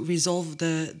it to resolve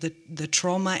the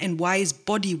trauma, and why is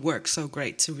body work so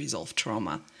great to resolve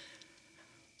trauma?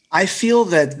 I feel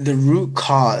that the root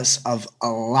cause of a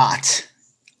lot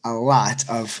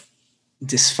of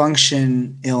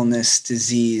dysfunction, illness,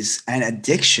 disease, and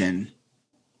addiction,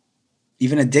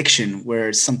 even addiction, where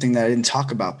it's something that I didn't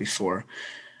talk about before,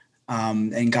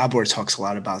 and Gabor talks a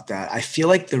lot about that. I feel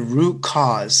like the root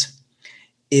cause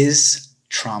is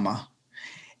trauma.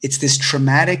 It's this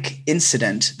traumatic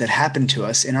incident that happened to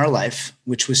us in our life,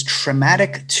 which was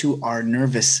traumatic to our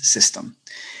nervous system.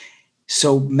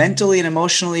 So mentally and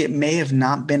emotionally, it may have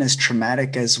not been as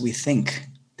traumatic as we think.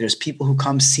 There's people who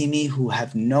come see me who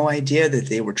have no idea that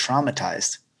they were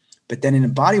traumatized. But then in a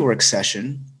bodywork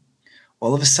session,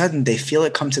 all of a sudden they feel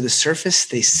it come to the surface.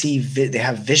 They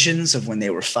have visions of when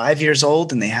they were 5 years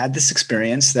old and they had this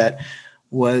experience that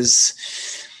was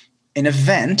an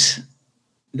event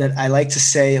that I like to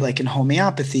say, like in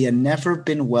homeopathy, a never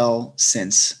been well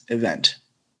since event.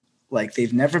 Like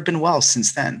they've never been well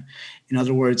since then. In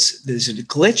other words, there's a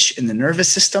glitch in the nervous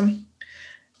system,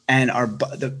 and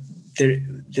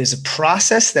there's a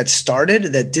process that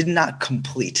started that did not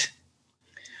complete.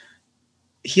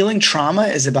 Healing trauma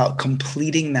is about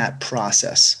completing that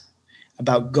process,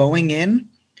 about going in,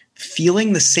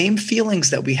 feeling the same feelings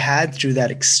that we had through that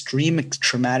extreme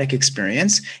traumatic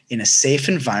experience in a safe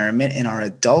environment in our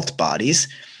adult bodies.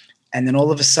 And then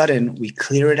all of a sudden we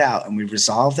clear it out and we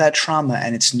resolve that trauma,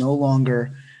 and it's no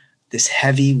longer this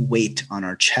heavy weight on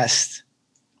our chest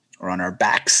or on our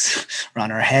backs or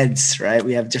on our heads, right?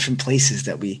 We have different places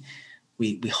that we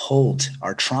hold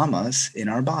our traumas in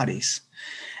our bodies.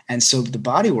 And so the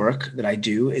body work that I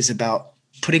do is about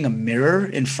putting a mirror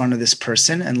in front of this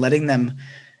person and letting them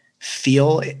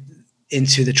feel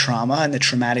into the trauma and the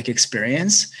traumatic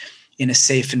experience in a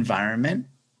safe environment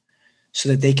so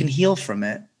that they can heal from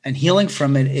it. And healing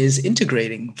from it is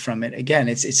integrating from it. Again,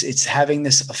 it's having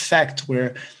this effect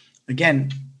where,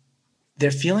 again,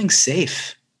 they're feeling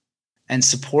safe and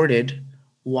supported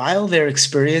while they're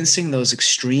experiencing those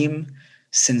extreme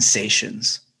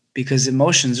sensations, because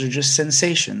emotions are just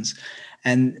sensations.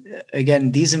 And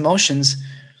again, these emotions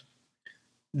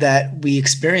that we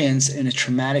experience in a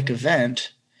traumatic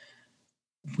event,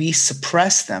 we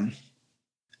suppress them.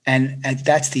 And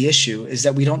that's the issue, is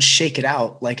that we don't shake it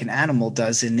out like an animal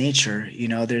does in nature. You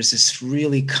know, there's this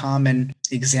really common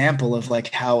example of like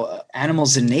how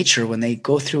animals in nature, when they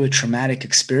go through a traumatic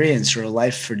experience or a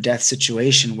life or death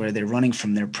situation where they're running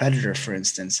from their predator, for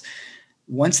instance,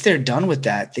 once they're done with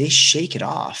that, they shake it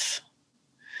off.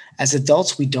 As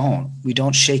adults, we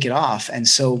don't shake it off. And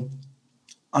so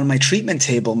on my treatment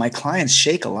table, my clients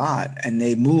shake a lot and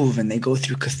they move and they go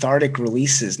through cathartic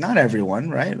releases. Not everyone,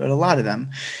 right? But a lot of them.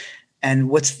 And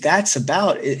that's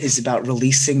about is about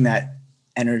releasing that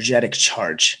energetic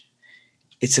charge.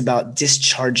 It's about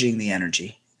discharging the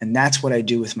energy. And that's what I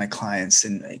do with my clients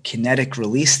in kinetic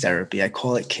release therapy. I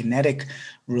call it kinetic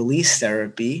release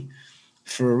therapy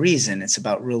for a reason. It's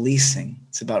about releasing.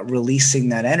 It's about releasing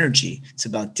that energy. It's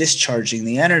about discharging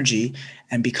the energy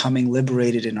and becoming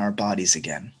liberated in our bodies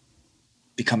again,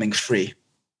 becoming free.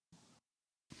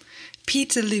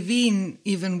 Peter Levine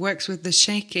even works with the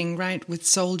shaking, right, with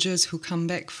soldiers who come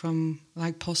back from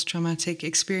like post-traumatic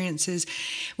experiences.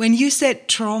 When you said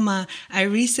trauma, I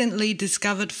recently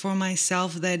discovered for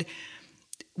myself that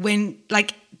when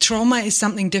like trauma is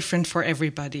something different for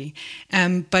everybody.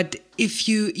 But if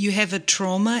you have a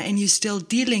trauma and you're still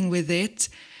dealing with it,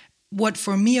 what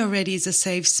for me already is a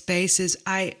safe space is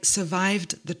I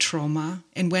survived the trauma.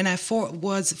 And when I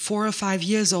was 4 or 5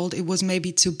 years old, it was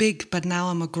maybe too big, but now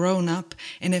I'm a grown up.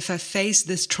 And if I face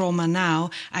this trauma now,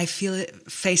 I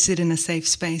face it in a safe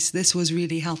space. This was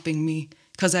really helping me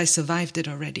because I survived it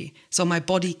already. So my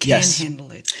body can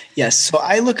handle it. Yes. So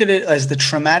I look at it as the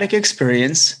traumatic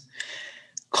experience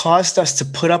caused us to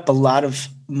put up a lot of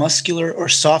muscular or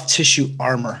soft tissue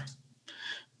armor,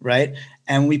 right?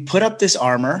 And we put up this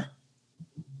armor.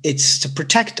 It's to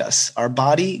protect us. Our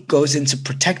body goes into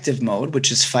protective mode,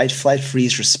 which is fight, flight,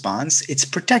 freeze response. It's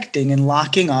protecting and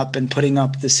locking up and putting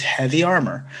up this heavy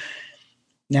armor.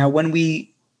 Now, when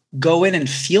we go in and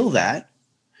feel that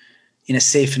in a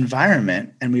safe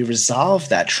environment and we resolve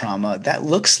that trauma, that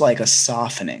looks like a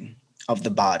softening of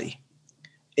the body,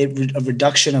 a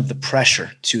reduction of the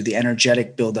pressure to the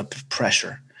energetic buildup of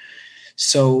pressure.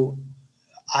 So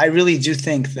I really do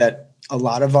think that a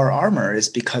lot of our armor is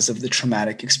because of the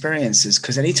traumatic experiences,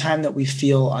 because anytime that we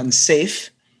feel unsafe,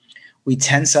 we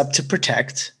tense up to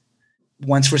protect.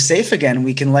 Once we're safe again,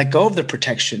 we can let go of the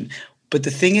protection. But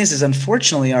the thing is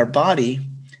unfortunately, our body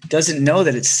doesn't know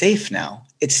that it's safe now.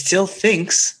 It still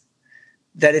thinks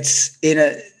that it's in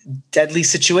a deadly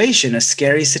situation, a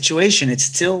scary situation. It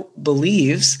still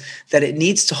believes that it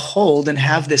needs to hold and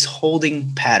have this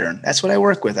holding pattern. That's what I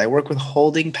work with. I work with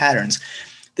holding patterns.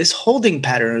 This holding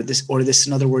pattern, or this,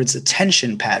 in other words, a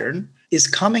tension pattern, is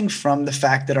coming from the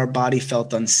fact that our body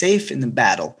felt unsafe in the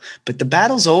battle. But the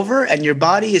battle's over and your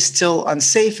body is still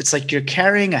unsafe. It's like you're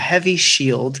carrying a heavy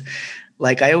shield.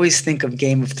 Like I always think of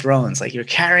Game of Thrones, like you're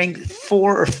carrying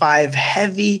 4 or 5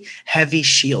 heavy, heavy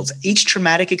shields. Each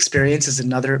traumatic experience is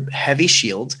another heavy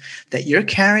shield that you're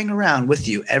carrying around with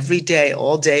you every day,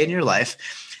 all day in your life.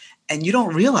 And you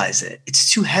don't realize it.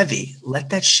 It's too heavy.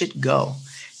 Let that shit go.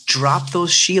 Drop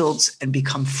those shields and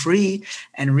become free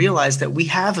and realize that we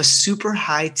have a super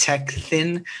high-tech,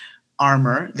 thin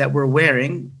armor that we're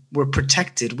wearing. We're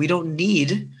protected. We don't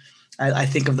need, I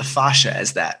think of the fascia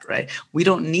as that, right? We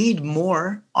don't need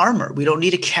more armor. We don't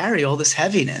need to carry all this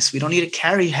heaviness. We don't need to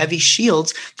carry heavy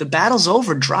shields. The battle's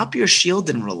over. Drop your shield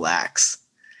and relax.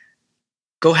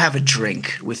 Go have a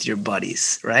drink with your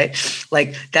buddies, right?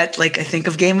 Like that. Like I think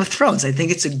of Game of Thrones. I think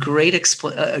it's a great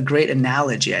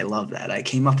analogy. I love that. I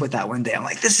came up with that one day. I'm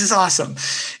like, this is awesome,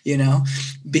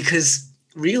 because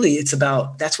really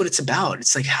that's what it's about.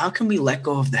 It's like, how can we let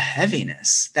go of the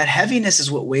heaviness? That heaviness is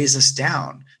what weighs us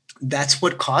down. That's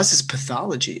what causes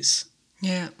pathologies.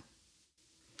 Yeah.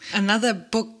 Another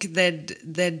book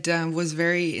that was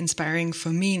very inspiring for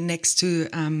me next to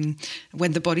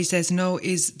When the Body Says No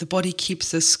is The Body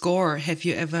Keeps a Score. Have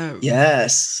you ever?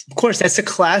 Yes, of course. That's a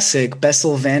classic,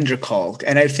 Bessel van der Kolk.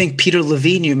 And I think Peter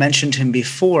Levine, you mentioned him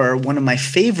before. One of my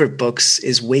favorite books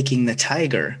is Waking the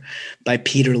Tiger by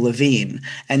Peter Levine.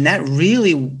 And that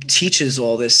really teaches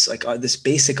all this, like this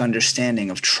basic understanding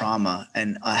of trauma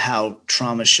and how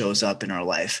trauma shows up in our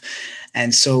life.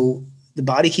 And so The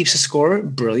Body Keeps a Score,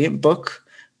 brilliant book.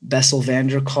 Bessel van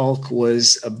der Kolk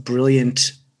was a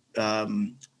brilliant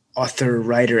author,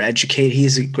 writer, educator.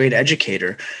 He's a great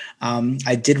educator.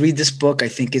 I did read this book. I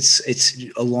think it's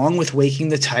along with Waking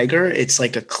the Tiger, it's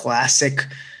like a classic.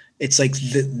 It's like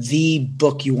the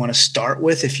book you want to start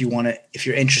with if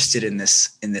you're interested in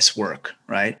this work,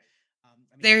 right?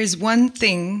 There is one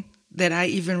thing that I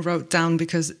even wrote down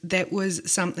because that was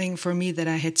something for me that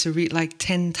I had to read like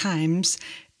 10 times.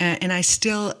 And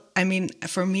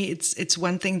for me, it's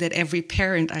one thing that every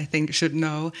parent, I think, should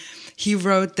know. He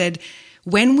wrote that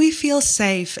when we feel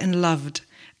safe and loved,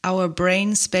 our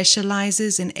brain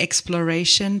specializes in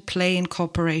exploration, play, and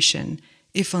cooperation.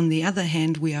 If, on the other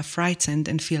hand, we are frightened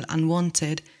and feel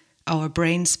unwanted, our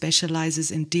brain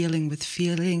specializes in dealing with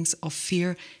feelings of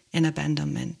fear and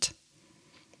abandonment.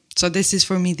 So this is,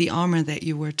 for me, the armor that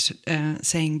you were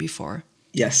saying before.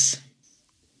 Yes,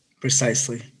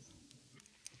 precisely.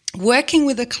 Working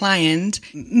with a client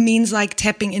means like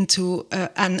tapping into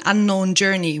an unknown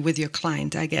journey with your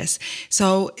client, I guess.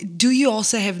 So do you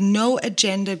also have no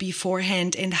agenda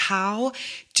beforehand? And how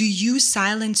do you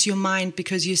silence your mind?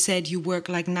 Because you said you work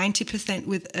like 90%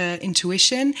 with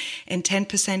intuition and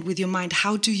 10% with your mind.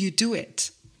 How do you do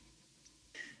it?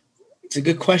 It's a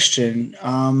good question.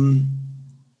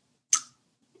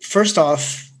 First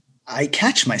off, I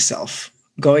catch myself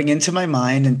going into my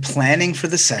mind and planning for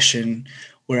the session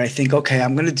where I think, okay,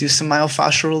 I'm going to do some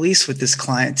myofascial release with this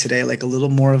client today, like a little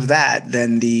more of that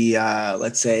than the,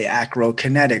 let's say,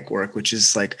 acrokinetic work, which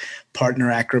is like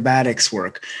partner acrobatics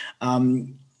work,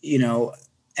 and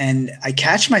I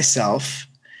catch myself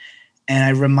And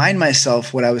I remind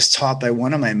myself what I was taught by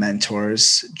one of my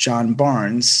mentors, John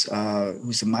Barnes,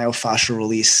 who's a myofascial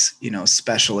release,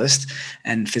 specialist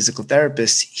and physical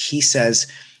therapist. He says,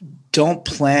 don't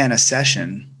plan a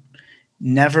session.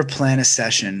 Never plan a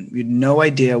session. We have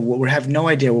no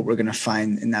idea what we're going to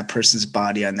find in that person's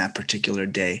body on that particular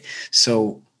day.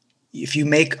 So if you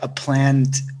make a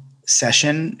planned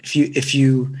session, if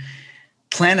you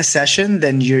plan a session,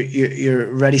 then you're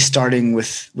already starting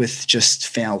with just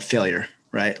failure,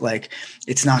 right? Like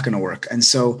it's not going to work. And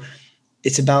so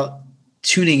it's about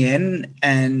tuning in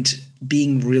and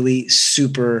being really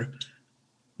super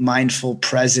mindful,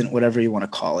 present, whatever you want to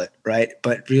call it, right?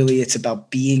 But really it's about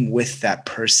being with that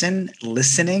person,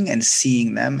 listening and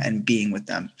seeing them and being with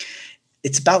them.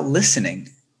 It's about listening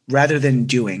rather than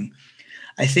doing.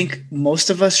 I think most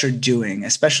of us are doing,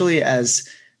 especially as,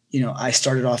 I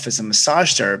started off as a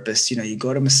massage therapist. You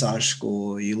go to massage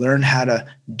school, you learn how to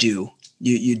do.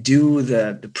 You do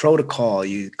the protocol,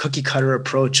 you cookie cutter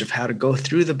approach of how to go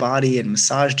through the body and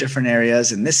massage different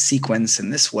areas in this sequence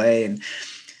in this way. And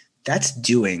that's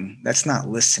doing. That's not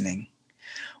listening.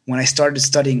 When I started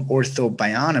studying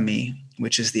orthobionomy,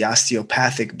 which is the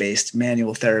osteopathic-based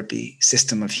manual therapy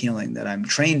system of healing that I'm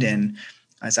trained in,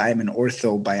 as I am an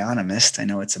orthobionomist, I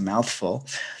know it's a mouthful.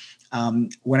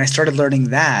 When I started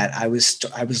learning that, I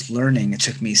was learning. It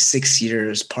took me 6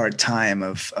 years part-time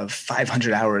of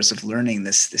 500 hours of learning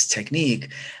this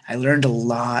technique. I learned a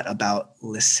lot about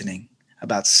listening,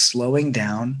 about slowing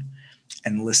down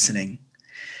and listening.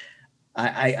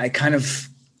 I kind of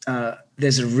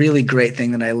there's a really great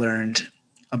thing that I learned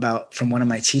from one of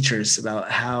my teachers about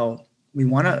how we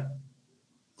want to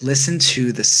listen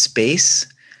to the space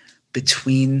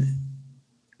between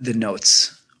the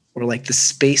notes, or like the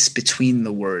space between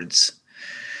the words.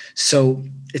 So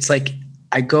it's like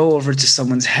I go over to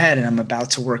someone's head and I'm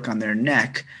about to work on their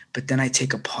neck, but then I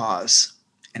take a pause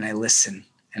and I listen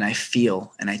and I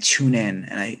feel and I tune in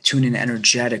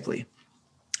energetically.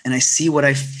 And I see what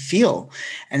I feel.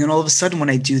 And then all of a sudden when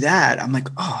I do that, I'm like,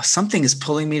 oh, something is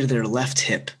pulling me to their left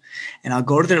hip. And I'll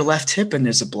go to their left hip and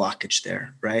there's a blockage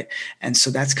there, right? And so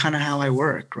that's kind of how I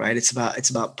work, right? It's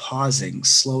about pausing,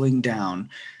 slowing down,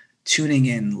 tuning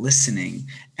in, listening,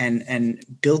 and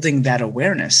building that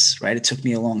awareness, right? It took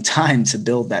me a long time to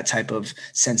build that type of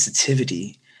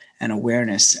sensitivity and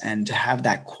awareness and to have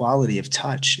that quality of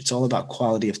touch. It's all about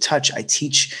quality of touch. I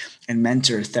teach and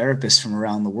mentor therapists from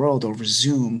around the world over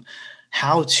Zoom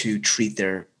how to treat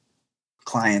their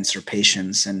clients or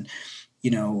patients. And,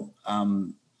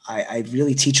 I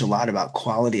really teach a lot about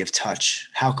quality of touch.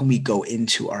 How can we go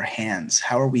into our hands?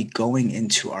 How are we going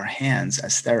into our hands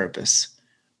as therapists?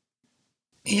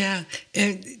 Yeah.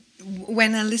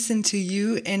 When I listen to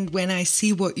you and when I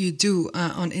see what you do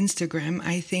on Instagram,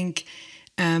 I think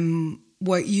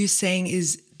what you're saying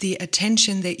is the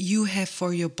attention that you have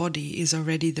for your body is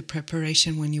already the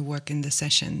preparation when you work in the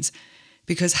sessions.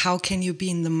 Because how can you be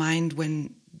in the mind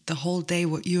when the whole day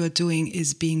what you are doing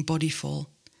is being bodyful?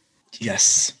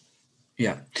 Yes.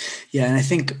 Yeah. And I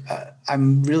think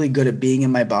I'm really good at being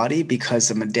in my body because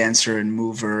I'm a dancer and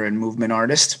mover and movement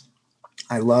artist.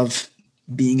 I love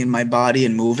being in my body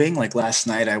and moving. Like last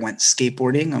night I went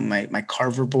skateboarding on my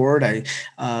Carver board.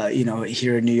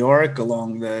 Here in New York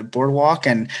along the boardwalk.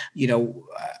 And,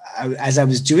 as I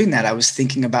was doing that, I was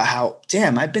thinking about how,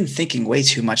 damn, I've been thinking way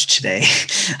too much today.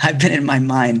 I've been in my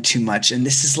mind too much. And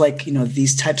this is like,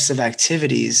 these types of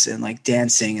activities and like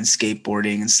dancing and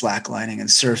skateboarding and slacklining and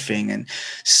surfing and,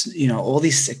 all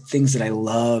these things that I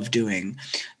love doing,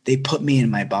 they put me in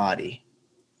my body.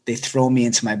 They throw me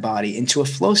into my body, into a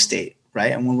flow state,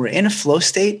 right? And when we're in a flow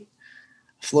state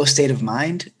of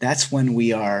mind, that's when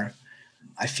we are,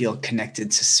 I feel,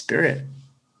 connected to spirit,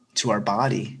 to our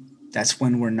body. That's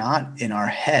when we're not in our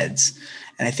heads.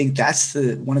 And I think that's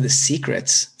one of the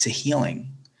secrets to healing.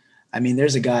 I mean,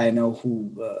 there's a guy I know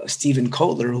Stephen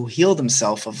Kotler, who healed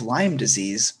himself of Lyme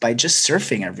disease by just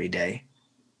surfing every day.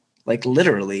 Like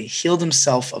literally healed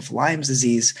himself of Lyme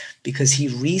disease because he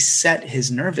reset his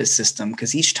nervous system.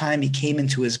 Because each time he came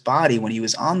into his body, when he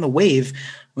was on the wave,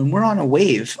 when we're on a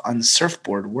wave on the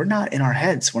surfboard, we're not in our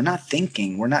heads. We're not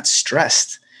thinking. We're not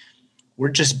stressed. We're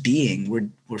just being.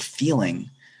 We're feeling,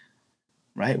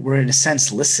 right? We're in a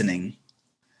sense listening.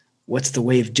 What's the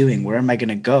wave doing? Where am I going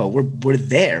to go? We're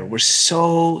there. We're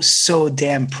so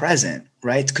damn present,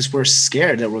 right? Because we're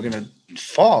scared that we're going to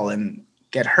fall and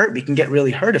get hurt. We can get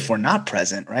really hurt if we're not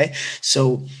present, right?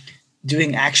 So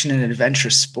doing action and adventure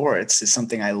sports is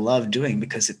something I love doing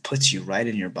because it puts you right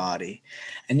in your body.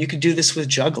 And you could do this with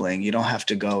juggling. You don't have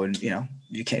to go and, you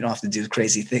don't have to do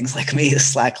crazy things like me,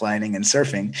 slacklining and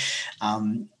surfing.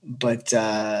 But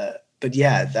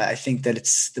yeah, I think that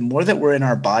it's the more that we're in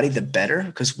our body, the better,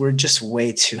 because we're just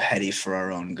way too heady for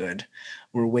our own good.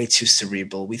 We're way too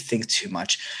cerebral. We think too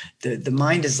much. The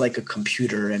mind is like a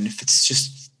computer, and if it's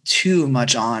just too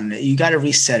much on, you got to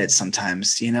reset it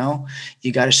sometimes. You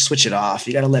got to switch it off.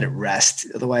 You got to let it rest.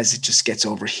 Otherwise, it just gets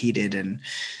overheated and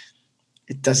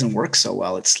it doesn't work so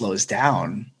well. It slows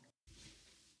down.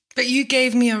 But you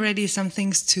gave me already some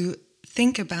things to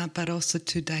think about, but also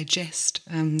to digest.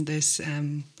 This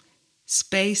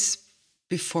space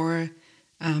before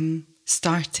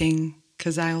starting,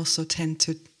 because I also tend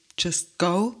to just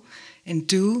go and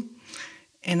do.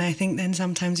 And I think then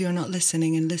sometimes you're not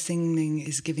listening, and listening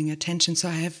is giving attention. So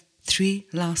I have 3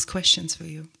 last questions for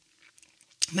you.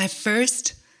 My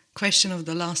first question of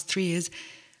the last 3 is,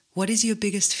 what is your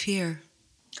biggest fear?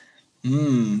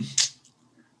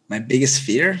 My biggest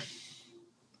fear?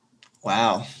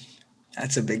 Wow,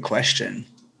 that's a big question.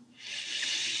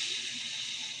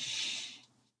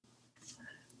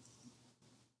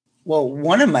 Well,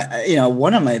 one of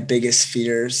my biggest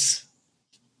fears,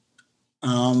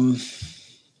 right,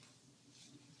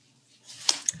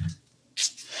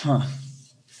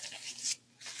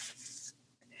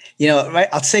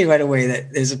 I'll say right away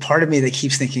that there's a part of me that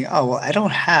keeps thinking, oh, well, I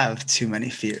don't have too many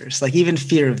fears. Like even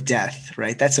fear of death,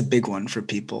 right? That's a big one for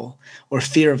people. Or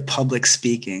fear of public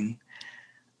speaking.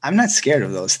 I'm not scared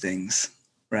of those things,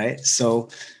 right? So,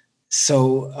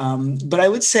 but I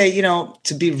would say,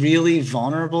 to be really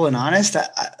vulnerable and honest,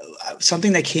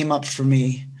 something that came up for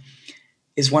me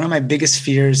is one of my biggest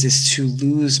fears is to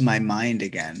lose my mind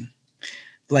again.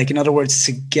 Like, in other words,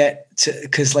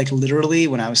 because like literally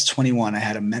when I was 21, I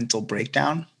had a mental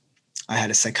breakdown. I had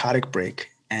a psychotic break,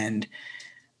 and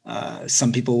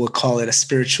some people will call it a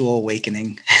spiritual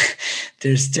awakening.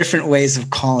 There's different ways of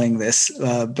calling this,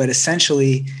 but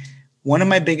essentially one of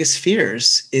my biggest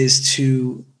fears is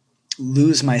to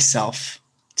lose myself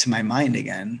to my mind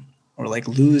again, or like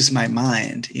lose my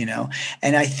mind,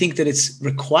 And I think that it's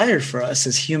required for us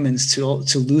as humans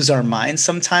to lose our mind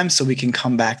sometimes so we can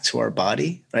come back to our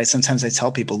body, right? Sometimes I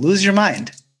tell people, lose your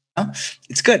mind.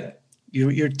 It's good.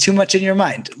 You're too much in your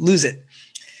mind. Lose it.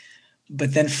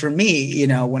 But then for me,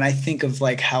 when I think of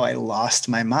like how I lost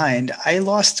my mind, I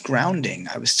lost grounding.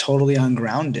 I was totally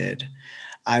ungrounded.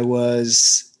 I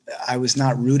was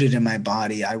not rooted in my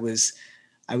body. I was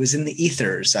in the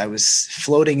ethers. I was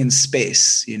floating in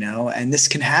space, and this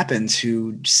can happen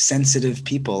to sensitive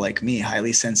people like me,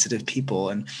 highly sensitive people,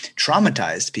 and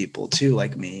traumatized people too,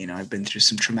 like me. I've been through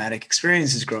some traumatic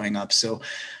experiences growing up. So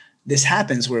this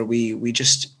happens where we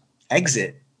just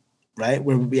exit, right?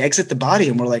 Where we exit the body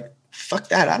and we're like, fuck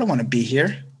that. I don't want to be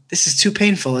here. This is too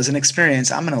painful as an experience.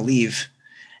 I'm going to leave.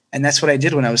 And that's what I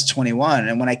did when I was 21.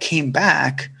 And when I came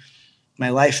back, my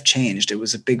life changed. It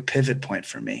was a big pivot point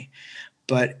for me.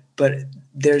 But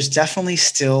there's definitely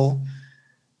still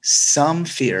some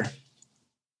fear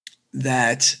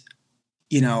that,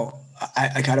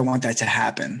 I kind of want that to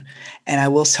happen. And I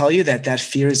will tell you that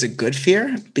fear is a good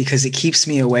fear because it keeps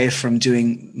me away from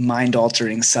doing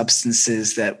mind-altering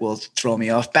substances that will throw me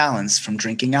off balance, from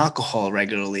drinking alcohol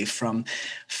regularly, from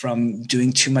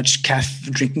doing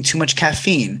drinking too much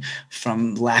caffeine,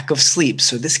 from lack of sleep.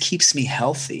 So this keeps me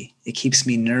healthy. It keeps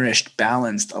me nourished,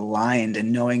 balanced, aligned,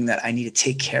 and knowing that I need to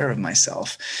take care of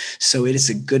myself. So it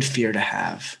is a good fear to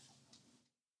have.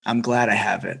 I'm glad I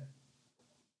have it.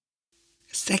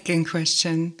 Second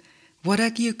question, what are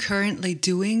you currently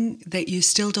doing that you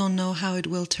still don't know how it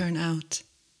will turn out?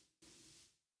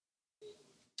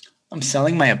 I'm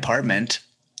selling my apartment,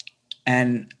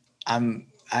 and I'm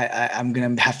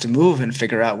going to have to move and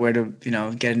figure out where to,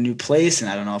 get a new place.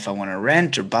 And I don't know if I want to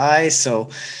rent or buy. So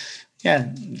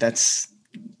yeah, that's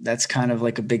kind of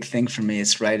like a big thing for me.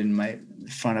 It's right in my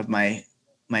front of my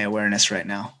awareness right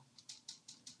now.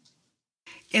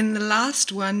 And the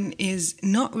last one is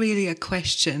not really a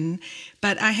question,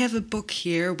 but I have a book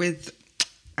here with,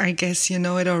 I guess you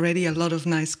know it already, a lot of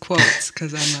nice quotes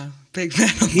because I'm a big fan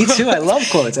of Me too. I love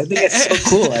quotes. I think it's so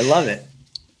cool. I love it.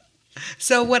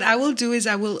 So what I will do is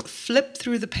I will flip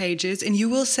through the pages and you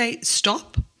will say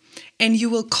stop and you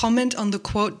will comment on the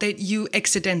quote that you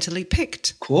accidentally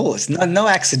picked. Cool. It's no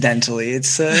accidentally.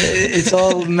 It's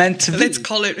all meant to be. Let's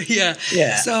call it, yeah.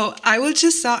 Yeah. So I will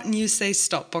just start and you say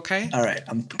stop, okay? All right.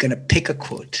 I'm going to pick a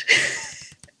quote.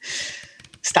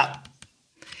 Stop.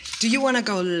 Do you want to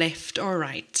go left or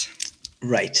right?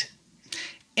 Right.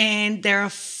 And there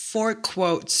are 4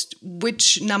 quotes.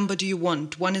 Which number do you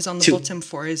want? 1 is on the 2. bottom,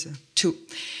 4 is 2.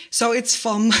 So it's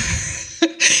from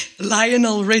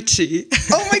Lionel Richie.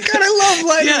 Oh my God, I love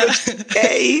Lionel Richie.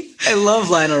 Hey, I love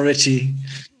Lionel Richie.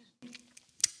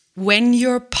 When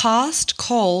your past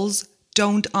calls,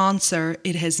 don't answer.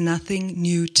 It has nothing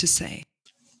new to say.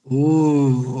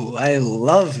 Ooh, I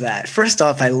love that. First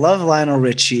off, I love Lionel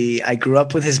Richie. I grew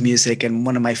up with his music, and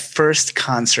one of my first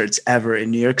concerts ever in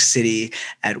New York City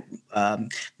at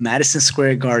Madison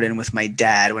Square Garden with my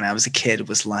dad when I was a kid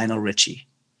was Lionel Richie.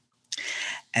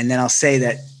 And then I'll say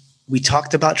that we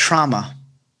talked about trauma.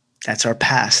 That's our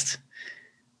past,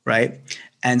 right?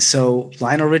 And so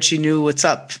Lionel Richie knew what's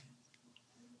up.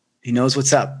 He knows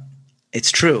what's up.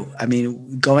 It's true. I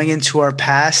mean, going into our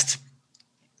past,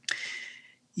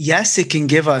 yes, it can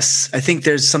give us, I think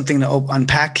there's something to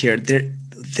unpack here.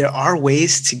 There are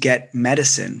ways to get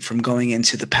medicine from going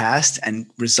into the past and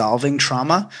resolving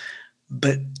trauma.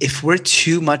 But if we're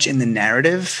too much in the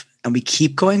narrative and we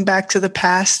keep going back to the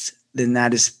past, then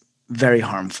that is very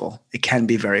harmful. It can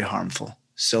be very harmful.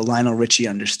 So Lionel Richie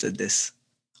understood this.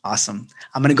 Awesome.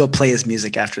 I'm going to go play his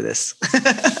music after this.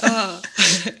 Oh,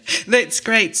 that's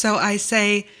great. So I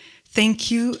say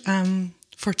thank you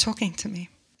for talking to me.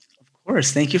 Of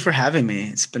course. Thank you for having me.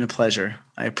 It's been a pleasure.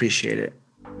 I appreciate it.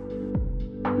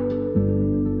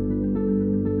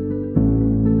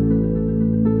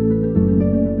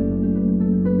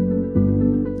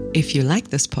 If you like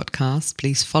this podcast,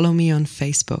 please follow me on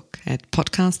Facebook at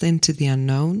Podcast Into the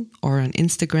Unknown or on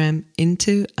Instagram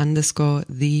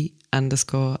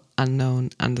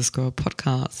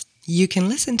into_the_unknown_podcast. You can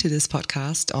listen to this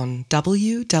podcast on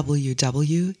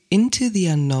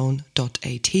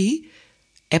www.intotheunknown.at,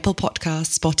 Apple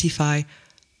Podcasts, Spotify,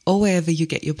 or wherever you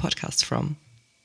get your podcasts from.